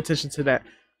just pay attention to that.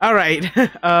 All right.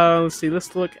 Let's see.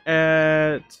 Let's look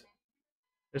at.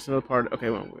 There's another part. Okay,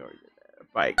 well, we already did that. A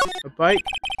bike. A bike.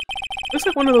 Looks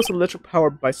like one of those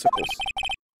electric-powered bicycles.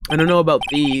 I don't know about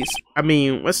these. I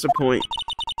mean, what's the point?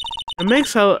 It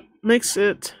makes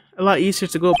it a lot easier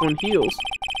to go up on heels.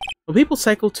 Will people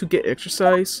cycle to get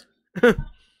exercise?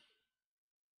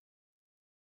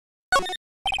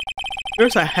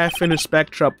 There's a half-finished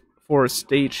backdrop for a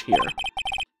stage here.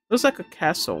 Looks like a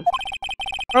castle.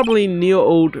 Probably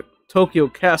neo-old Tokyo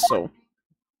castle.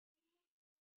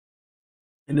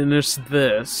 And then there's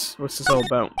this. What's this all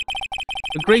about?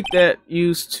 The grate that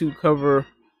used to cover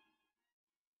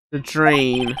the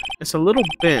drain. It's a little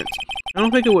bent. I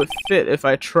don't think it would fit if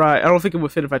I try. I don't think it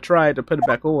would fit if I tried to put it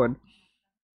back on.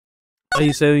 Oh,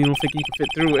 you said you don't think you can fit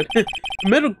through it. The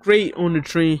metal grate on the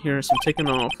drain here, so I'm taking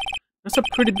off. That's a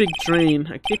pretty big drain.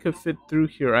 A kid could fit through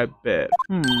here, I bet.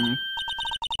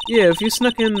 Yeah, if you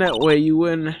snuck in that way, you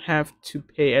wouldn't have to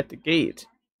pay at the gate.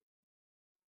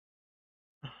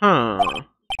 Huh.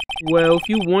 Well, if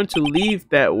you want to leave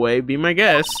that way, be my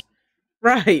guest.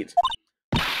 Right.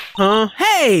 Huh?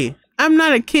 Hey! I'm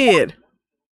not a kid!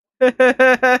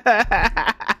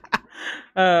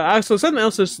 So something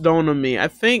else just dawned on me. I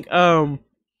think,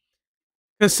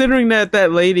 considering that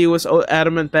that lady was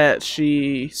adamant that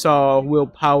she saw Will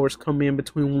Powers come in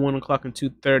between 1 o'clock and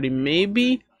 2:30,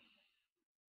 maybe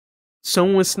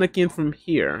someone snuck in from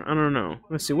here. I don't know.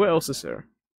 Let's see, what else is there?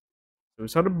 So we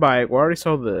saw the bike. We already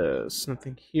saw this.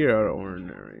 Nothing here out of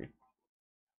ordinary.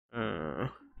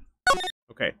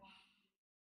 Okay.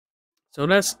 So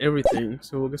that's everything.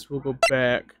 So I guess we'll go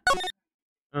back.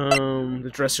 The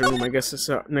dressing room, I guess, is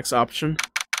our next option.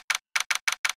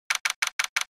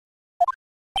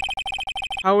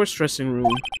 Howard's dressing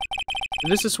room.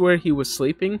 This is where he was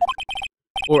sleeping?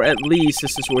 Or at least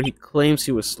this is where he claims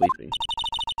he was sleeping.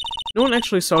 No one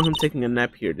actually saw him taking a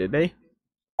nap here, did they?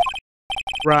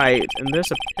 Right, and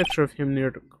there's a picture of him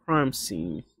near the crime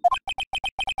scene.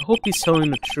 I hope he's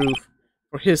telling the truth,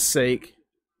 for his sake.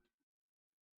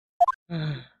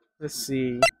 Let's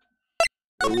see.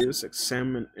 Let's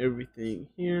examine everything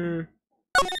here.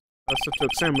 Also to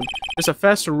examine. There's a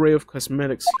vast array of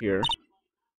cosmetics here.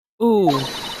 Ooh,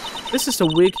 this is the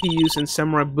wig he used in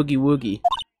Samurai Boogie Woogie.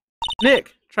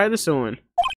 Nick, try this on.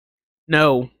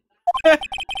 No.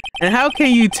 And how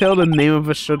can you tell the name of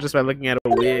a show just by looking at a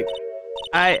wig?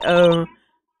 I,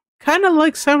 kinda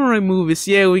like samurai movies.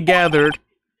 Yeah, we gathered.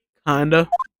 Kinda.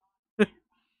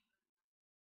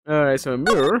 Alright, so a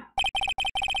mirror.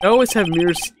 I always have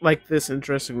mirrors like this in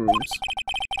dressing rooms.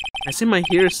 I see my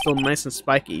hair is still nice and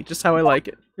spiky, just how I like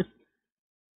it.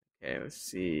 Okay, let's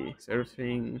see. Is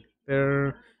everything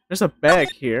there? There's a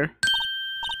bag here.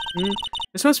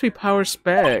 This must be Power's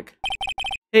bag.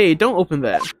 Hey, don't open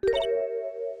that.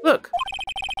 Look!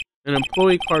 An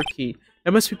employee card key.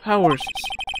 That must be Power's.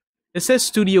 It says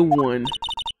Studio 1.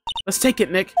 Let's take it,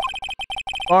 Nick.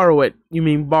 Borrow it. You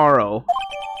mean borrow.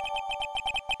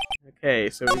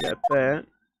 Okay, so we got that.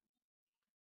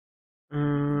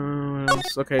 What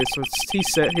else? Okay, so it's tea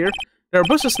set here. There are a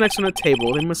bunch of snacks on the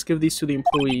table. They must give these to the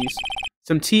employees.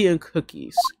 Some tea and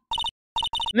cookies.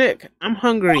 Nick, I'm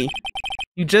hungry.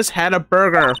 You just had a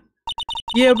burger.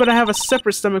 Yeah, but I have a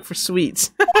separate stomach for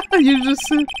sweets. You just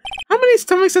said... How many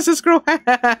stomachs does this girl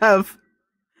have?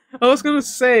 I was gonna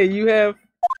say, you have...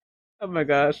 Oh my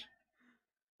gosh.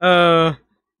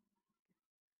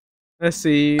 Let's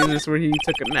see, this is where he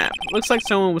took a nap. Looks like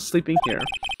someone was sleeping here.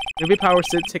 Maybe Powers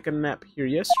did take a nap here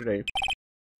yesterday.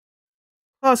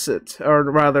 Closet, or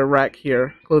rather rack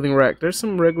here. Clothing rack. There's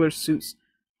some regular suits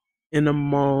in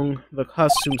among the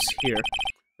costumes here.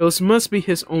 Those must be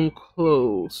his own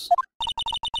clothes.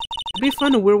 It'd be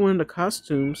fun to wear one of the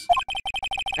costumes.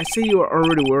 I see you are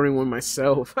already wearing one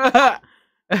myself.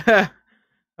 Yeah,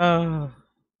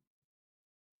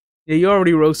 you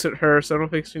already roasted her, so I don't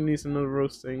think she needs another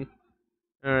roasting.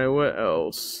 Alright, what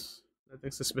else? Nothing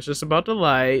suspicious about the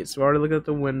lights. We already looked at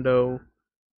the window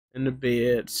and the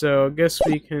bed. So I guess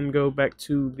we can go back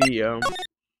to the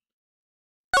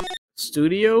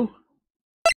studio.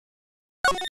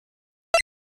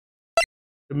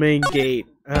 The main gate.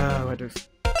 I had to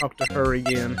talk to her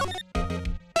again.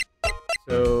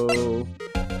 So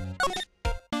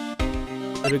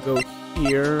let it go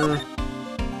here.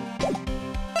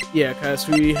 Yeah, cause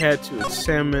we had to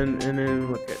examine and then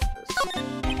look at this.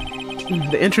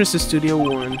 The entrance to Studio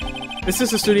 1. This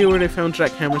is the studio where they found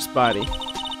Jack Hammer's body.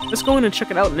 Let's go in and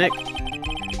check it out, Nick.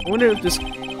 I wonder if this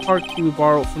card key we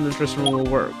borrowed from the dressing room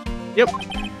will work. Yep.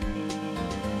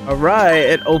 Alright,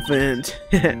 it opened.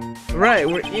 Right,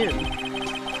 we're in.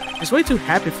 It's way too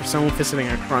happy for someone visiting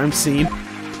our crime scene.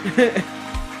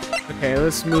 Okay,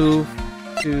 let's move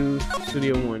to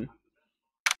Studio 1.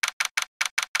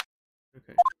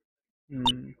 Okay.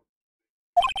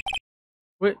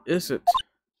 What is it?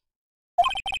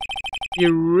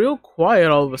 You're real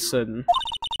quiet all of a sudden.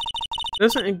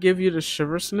 Doesn't it give you the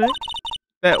shivers, Nick?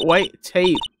 That white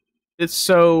tape. It's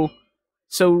so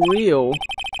real.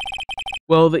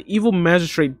 Well, the evil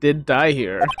magistrate did die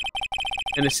here.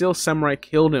 And the sealed samurai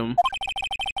killed him.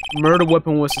 The murder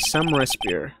weapon was a samurai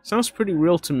spear. Sounds pretty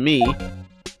real to me.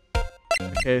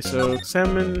 Okay, so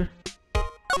examine.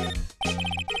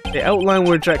 They outline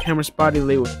where Jack Hammer's body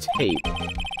lay with tape.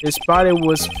 His body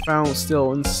was found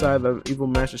still inside the evil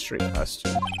magistrate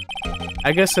costume.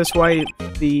 I guess that's why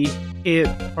the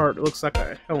head part looks like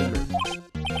a helmet.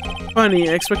 Funny,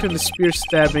 I expected the spear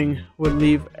stabbing would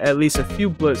leave at least a few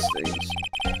blood stains.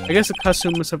 I guess the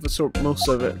costume must have absorbed most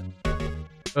of it.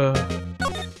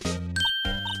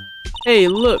 Hey,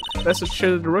 look! That's a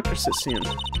chair the director sits in.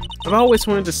 I've always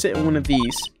wanted to sit in one of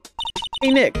these.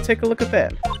 Hey Nick, take a look at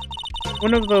that.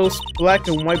 One of those black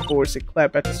and white boards they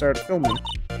clap at the start of filming.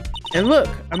 And look,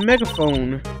 a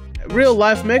megaphone. A real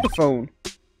life megaphone.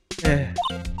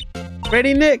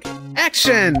 Ready, Nick?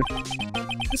 Action!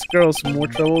 This girl's more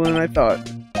trouble than I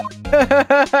thought.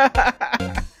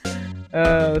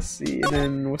 Let's see, and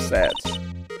then what's that?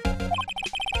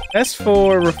 That's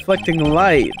for reflecting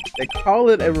light. They call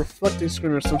it a reflecting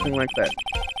screen or something like that.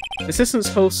 Assistants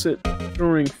host it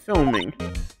during filming.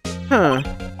 Huh.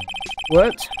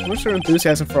 What? What's your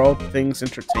enthusiasm for all things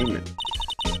entertainment?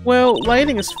 Well,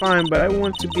 lighting is fine, but I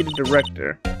want to be the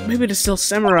director. Maybe the Steel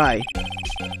Samurai.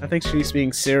 I think she's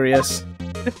being serious.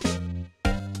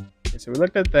 Okay, so we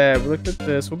looked at that, we looked at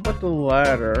this. What about the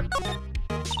ladder?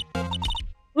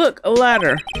 Look, a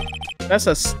ladder! That's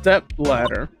a step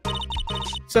ladder.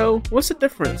 So, what's the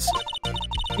difference?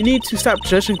 You need to stop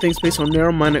judging things based on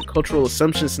narrow-minded cultural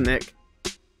assumptions, Nick.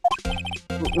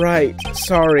 Right,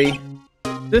 sorry.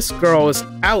 This girl is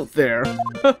out there.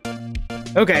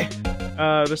 Okay.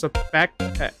 There's a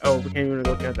backpack. Oh, we can't even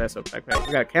look at that. So backpack.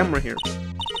 We got a camera here.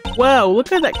 Wow,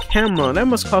 look at that camera. That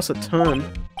must cost a ton.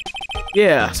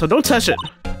 Yeah, so don't touch it.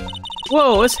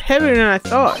 Whoa, it's heavier than I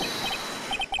thought.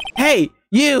 Hey,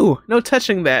 you! No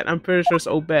touching that. I'm pretty sure it's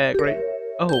old bag, right?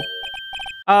 Oh.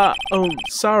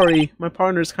 Sorry. My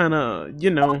partner's kinda, you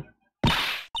know.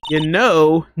 You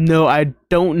know? No, I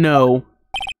don't know.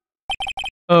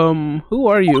 Who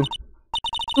are you?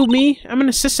 Who, me? I'm an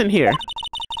assistant here.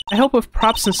 I help with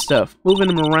props and stuff, moving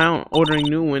them around, ordering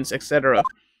new ones, etc.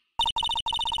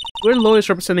 We're lawyers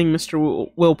representing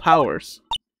Mr. Will Powers.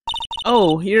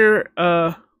 Oh, you're,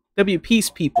 WP's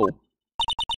people.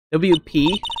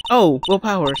 WP? Oh, Will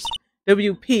Powers.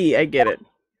 WP, I get it.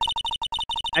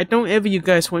 I don't envy you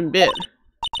guys one bit.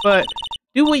 But,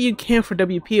 do what you can for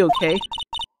WP, okay?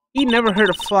 He never hurt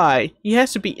a fly. He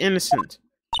has to be innocent.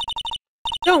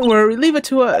 Don't worry, leave it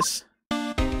to us.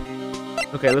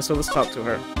 Okay, let's talk to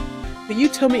her. Can you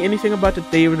tell me anything about the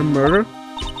day of the murder?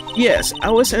 Yes, I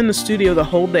was in the studio the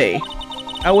whole day.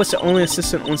 I was the only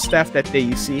assistant on staff that day,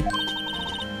 you see.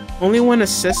 Only one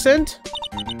assistant?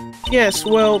 Yes,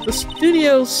 well, the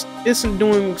studio isn't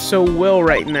doing so well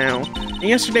right now, and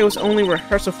yesterday was only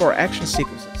rehearsal for our action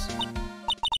sequences.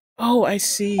 Oh, I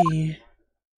see.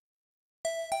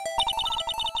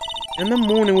 In the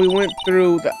morning, we went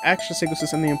through the action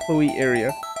sequences in the employee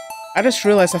area. I just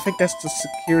realized I think that's the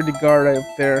security guard up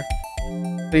there.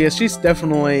 So yeah, she's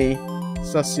definitely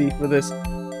sussy for this.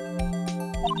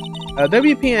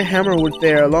 WP and Hammer were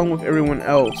there along with everyone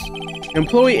else.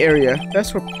 Employee area,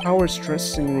 that's where Power's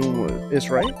dressing room is,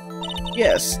 right?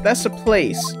 Yes, that's the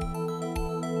place.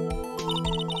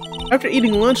 After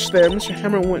eating lunch there, Mr.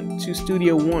 Hammer went to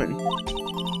Studio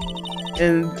 1.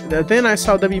 And then I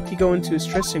saw WP go into his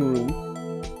dressing room.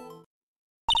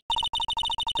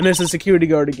 And there's a security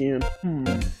guard again.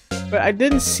 But I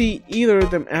didn't see either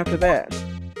of them after that.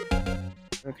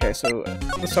 Okay, so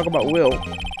let's talk about Will.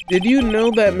 Did you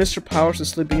know that Mr. Powers is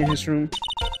sleeping in his room?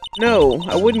 No,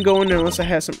 I wouldn't go in there unless I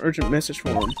had some urgent message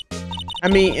for him. I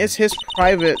mean, it's his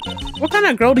private... What kind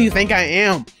of girl do you think I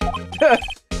am?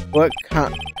 What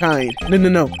kind?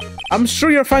 No. I'm sure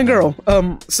you're a fine girl.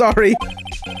 Sorry.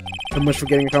 So much for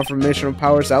getting a confirmation of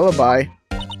Powers' alibi.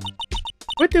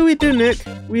 What do we do, Nick?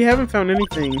 We haven't found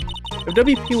anything. If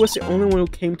WP was the only one who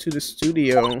came to the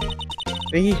studio,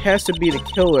 then he has to be the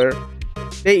killer.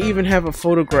 They even have a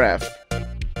photograph.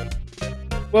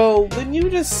 Well, didn't you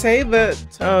just say that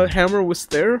Hammer was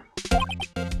there?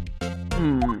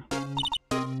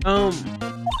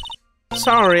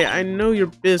 Sorry, I know you're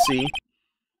busy.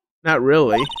 Not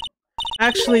really.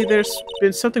 Actually, there's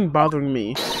been something bothering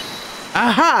me.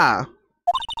 Aha!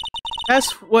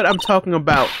 That's what I'm talking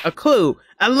about. A clue.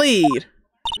 A lead.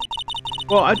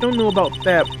 Well, I don't know about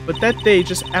that, but that day,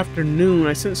 just after noon,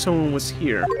 I sensed someone was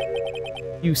here.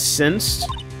 You sensed?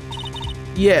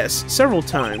 Yes, several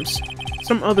times.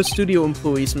 Some other studio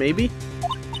employees, maybe?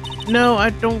 No, I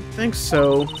don't think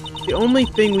so. The only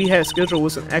thing we had scheduled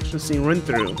was an action scene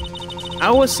run-through.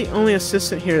 I was the only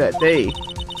assistant here that day.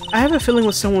 I have a feeling it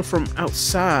was someone from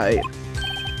outside.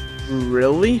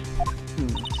 Really?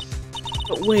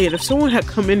 But wait, if someone had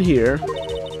come in here,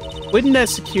 wouldn't that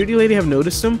security lady have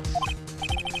noticed him?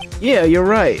 Yeah, you're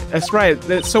right. That's right.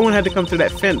 That someone had to come through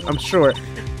that fence, I'm sure.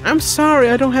 I'm sorry,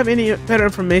 I don't have any better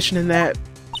information than that.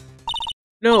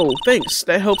 No, thanks.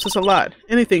 That helps us a lot.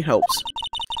 Anything helps.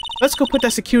 Let's go put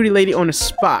that security lady on the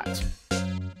spot.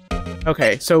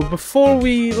 Okay, so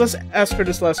let's ask her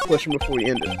this last question before we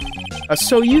end it.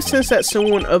 So you sense that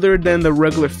someone other than the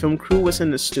regular film crew was in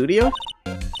the studio?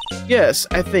 Yes,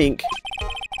 I think.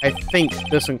 I think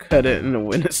doesn't cut it in the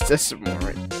witness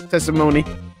testimony.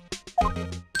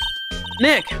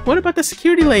 Nick, what about the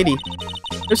security lady?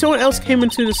 If someone else came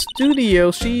into the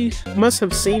studio, she must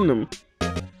have seen them.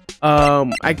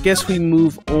 I guess we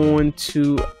move on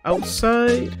to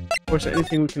outside. Or is there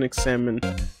anything we can examine?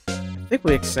 I think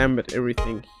we examined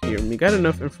everything here. We got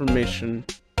enough information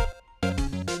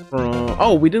from...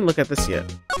 Oh, we didn't look at this yet.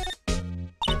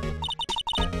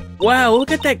 Wow,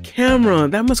 look at that camera.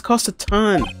 That must cost a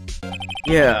ton.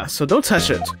 Yeah, so don't touch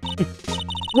it.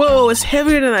 Whoa, it's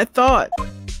heavier than I thought.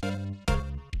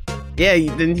 Yeah,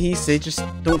 didn't he say just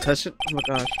don't touch it? Oh my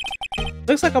gosh.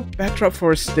 Looks like a backdrop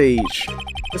for a stage.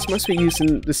 This must be used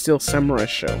in the Steel Samurai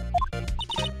show.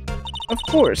 Of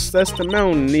course, that's the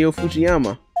mountain, Neo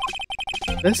Fujiyama.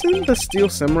 Doesn't the Steel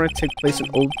Samurai take place in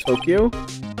Old Tokyo?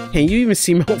 Can you even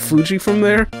see Mount Fuji from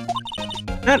there?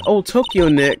 Not Old Tokyo,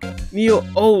 Nick. Neo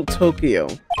Old Tokyo.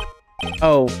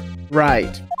 Oh,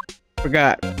 right.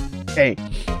 Forgot. Hey.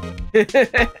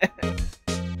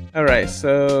 Alright,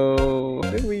 so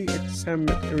I think we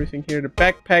examined everything here. The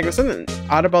backpack, there's something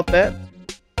odd about that.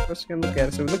 Let's look at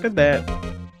it. So we looked at that.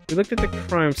 We looked at the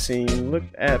crime scene, we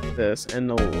looked at this, and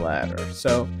the ladder.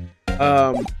 So,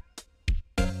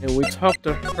 and we talked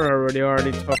to her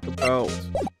already talked about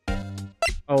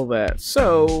all that.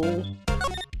 So,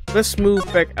 let's move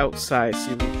back outside,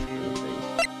 see if we can see anything.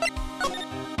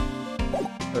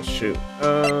 Oh shoot.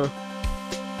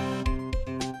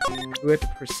 Do we have to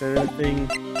present anything?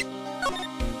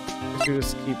 Let's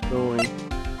just keep going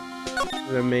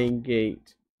to the main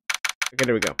gate. Okay,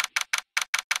 there we go.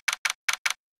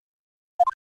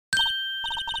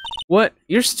 What?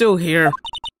 You're still here?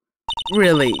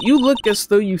 Really? You look as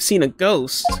though you've seen a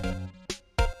ghost.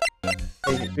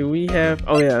 Okay, do we have...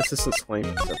 Oh yeah, it's just this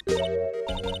flame. So.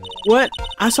 What?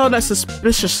 I saw that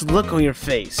suspicious look on your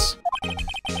face.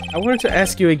 I wanted to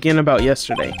ask you again about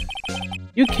yesterday.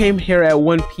 You came here at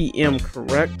 1 PM,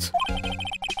 correct?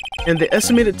 And the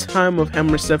estimated time of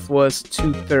Hammer's death was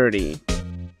 2:30.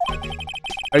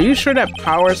 Are you sure that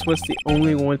Powers was the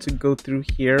only one to go through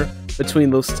here between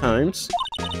those times?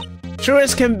 Sure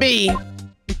as can be!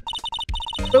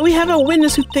 But we have a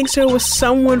witness who thinks there was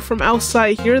someone from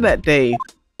outside here that day.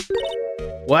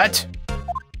 What?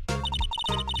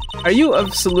 Are you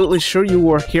absolutely sure you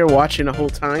were here watching the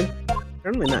whole time?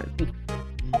 Certainly not.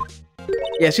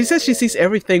 Yeah, she says she sees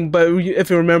everything, but if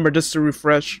you remember, just to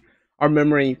refresh our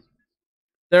memory,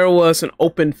 there was an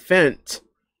open fence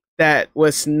that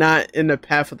was not in the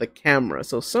path of the camera.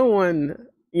 So someone,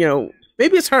 you know,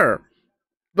 maybe it's her,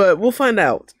 but we'll find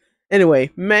out.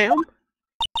 Anyway, ma'am?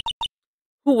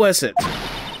 Who was it?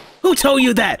 Who told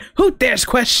you that? Who dares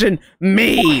question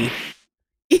me?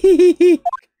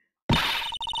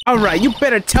 Alright, you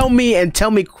better tell me and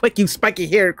tell me quick, you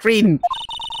spiky-haired cretin.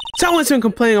 Someone's been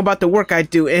complaining about the work I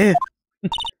do, eh?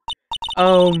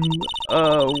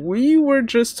 We were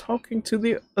just talking to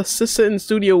the assistant in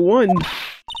Studio One.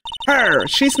 Her!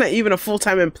 She's not even a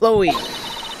full-time employee.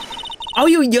 All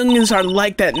you youngins are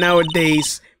like that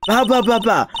nowadays. Blah, blah, blah,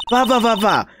 blah. Blah, blah, blah,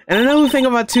 blah. And another thing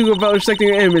about respecting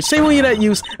your image. Same way that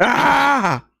use...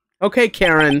 Ah! Okay,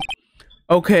 Karen.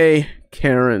 Okay,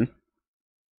 Karen.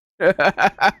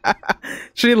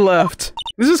 She left.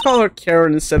 Let's just call her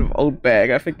Karen instead of old bag.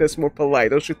 I think that's more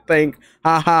polite. Don't you think?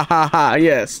 Ha ha ha ha.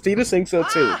 Yes, Tina thinks so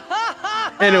too.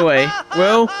 Anyway,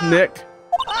 well, Nick,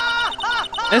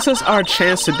 this is our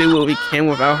chance to do what we can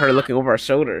without her looking over our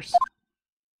shoulders.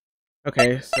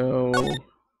 Okay, so... Oh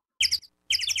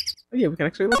yeah, we can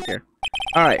actually look here.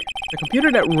 Alright, the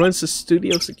computer that runs the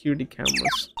studio security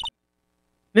cameras.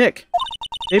 Nick,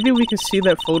 maybe we can see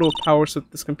that photo of Powers with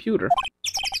this computer.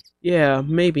 Yeah,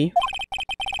 maybe.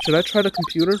 Should I try the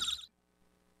computer?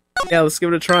 Yeah, let's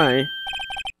give it a try.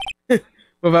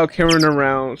 Without Karen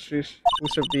around, we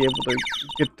should be able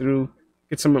to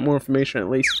get some more information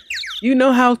at least. You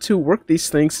know how to work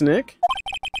these things, Nick?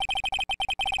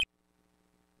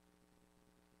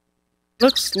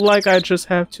 Looks like I just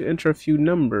have to enter a few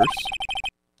numbers.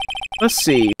 Let's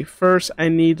see. First, I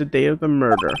need the day of the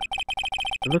murder.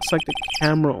 It looks like the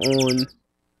camera on...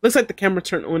 Looks like the camera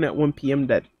turned on at 1 p.m.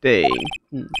 that day.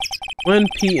 1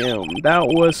 p.m. That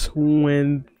was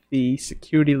when the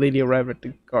security lady arrived at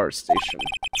the guard station.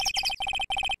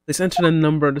 Let's enter the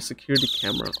number of the security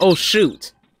camera. Oh,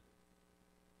 shoot!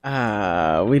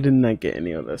 We did not get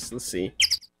any of this. Let's see.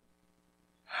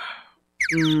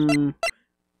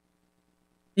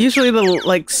 Usually the,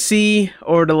 like, C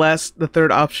or the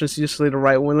third option is usually the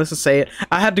right one. Let's just say it.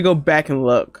 I had to go back and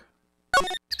look.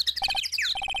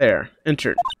 There.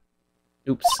 Entered.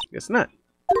 Oops. Guess not.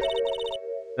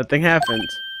 Nothing happened.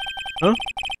 Huh?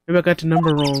 Maybe I got the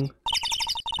number wrong.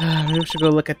 Maybe we should go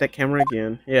look at that camera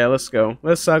again. Yeah, let's go.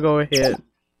 Let's go ahead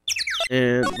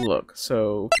and look.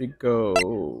 So, if we go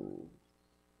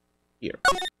here.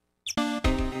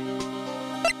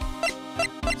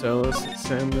 So, let's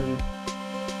examine.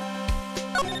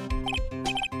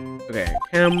 Okay,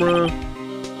 camera.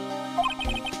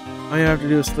 All you have to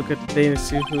do is look at the data and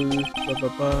see who, blah, blah,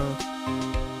 blah.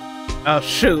 Oh,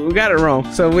 shoot, we got it wrong.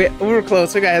 So we were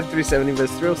close. We got 370, but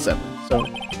it's 307. So,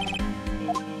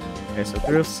 okay, so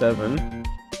 307.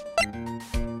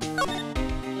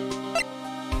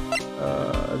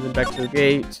 Then back to the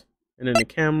gate, and then the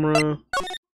camera.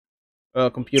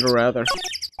 Computer rather.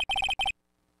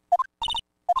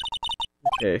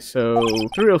 Okay, so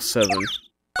 307.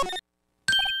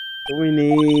 What we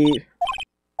need.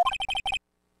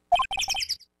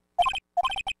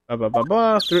 Blah, blah, blah,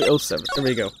 blah. 307. There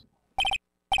we go.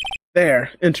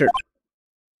 There. Entered.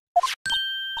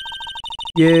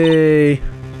 Yay.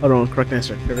 Hold on. Correct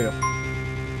answer. There we go.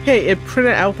 Hey, it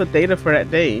printed out the data for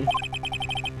that day.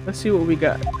 Let's see what we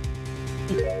got.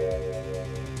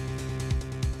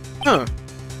 Huh.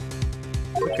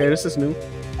 Okay, this is new.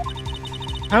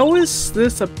 How is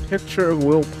this a picture of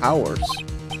Will Powers?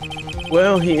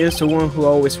 Well, he is the one who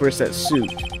always wears that suit.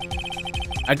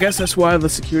 I guess that's why the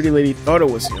security lady thought it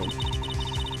was him.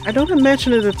 I don't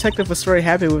imagine the detective was very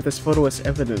happy with this photo as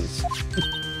evidence.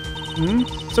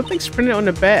 Something's printed on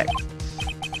the back.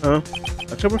 Huh?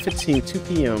 October 15, 2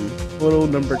 p.m. Photo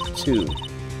number 2.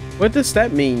 What does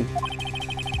that mean?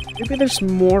 Maybe there's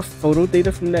more photo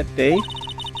data from that day?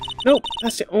 Nope,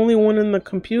 that's the only one in the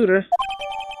computer.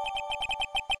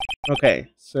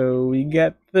 Okay, so we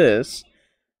got this.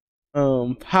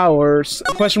 Powers.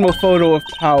 A questionable photo of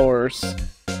Powers.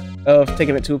 Of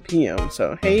taking it 2 p.m.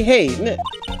 So, hey, Nick.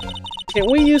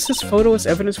 Can we use this photo as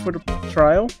evidence for the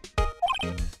trial?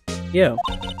 Yeah.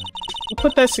 We'll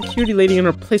put that security lady in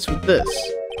her place with this.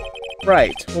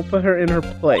 Right, we'll put her in her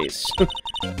place.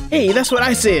 Hey, that's what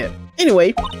I said!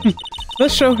 Anyway,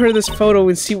 let's show her this photo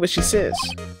and see what she says.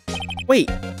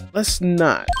 Wait, let's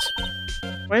not.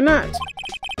 Why not?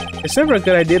 It's never a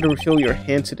good idea to reveal your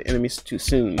hand to the enemies too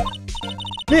soon.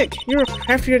 Nick, you're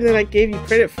craftier than I gave you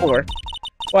credit for.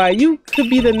 Why, you could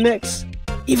be the next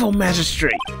evil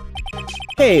magistrate.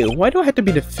 Hey, why do I have to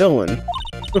be the villain?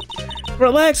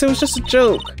 Relax, it was just a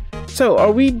joke. So,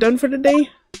 are we done for the day?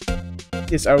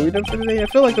 Yes, are we done for the day? I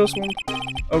feel like there was one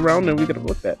around that we could have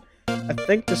looked at. I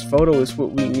think this photo is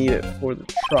what we needed for the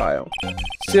trial.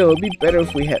 Still, it'd be better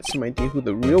if we had some idea who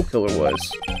the real killer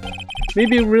was.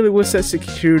 Maybe it really was that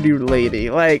security lady.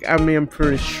 Like, I mean, I'm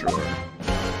pretty sure.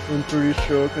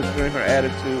 Considering her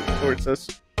attitude towards us.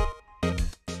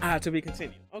 To be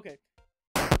continued. Okay.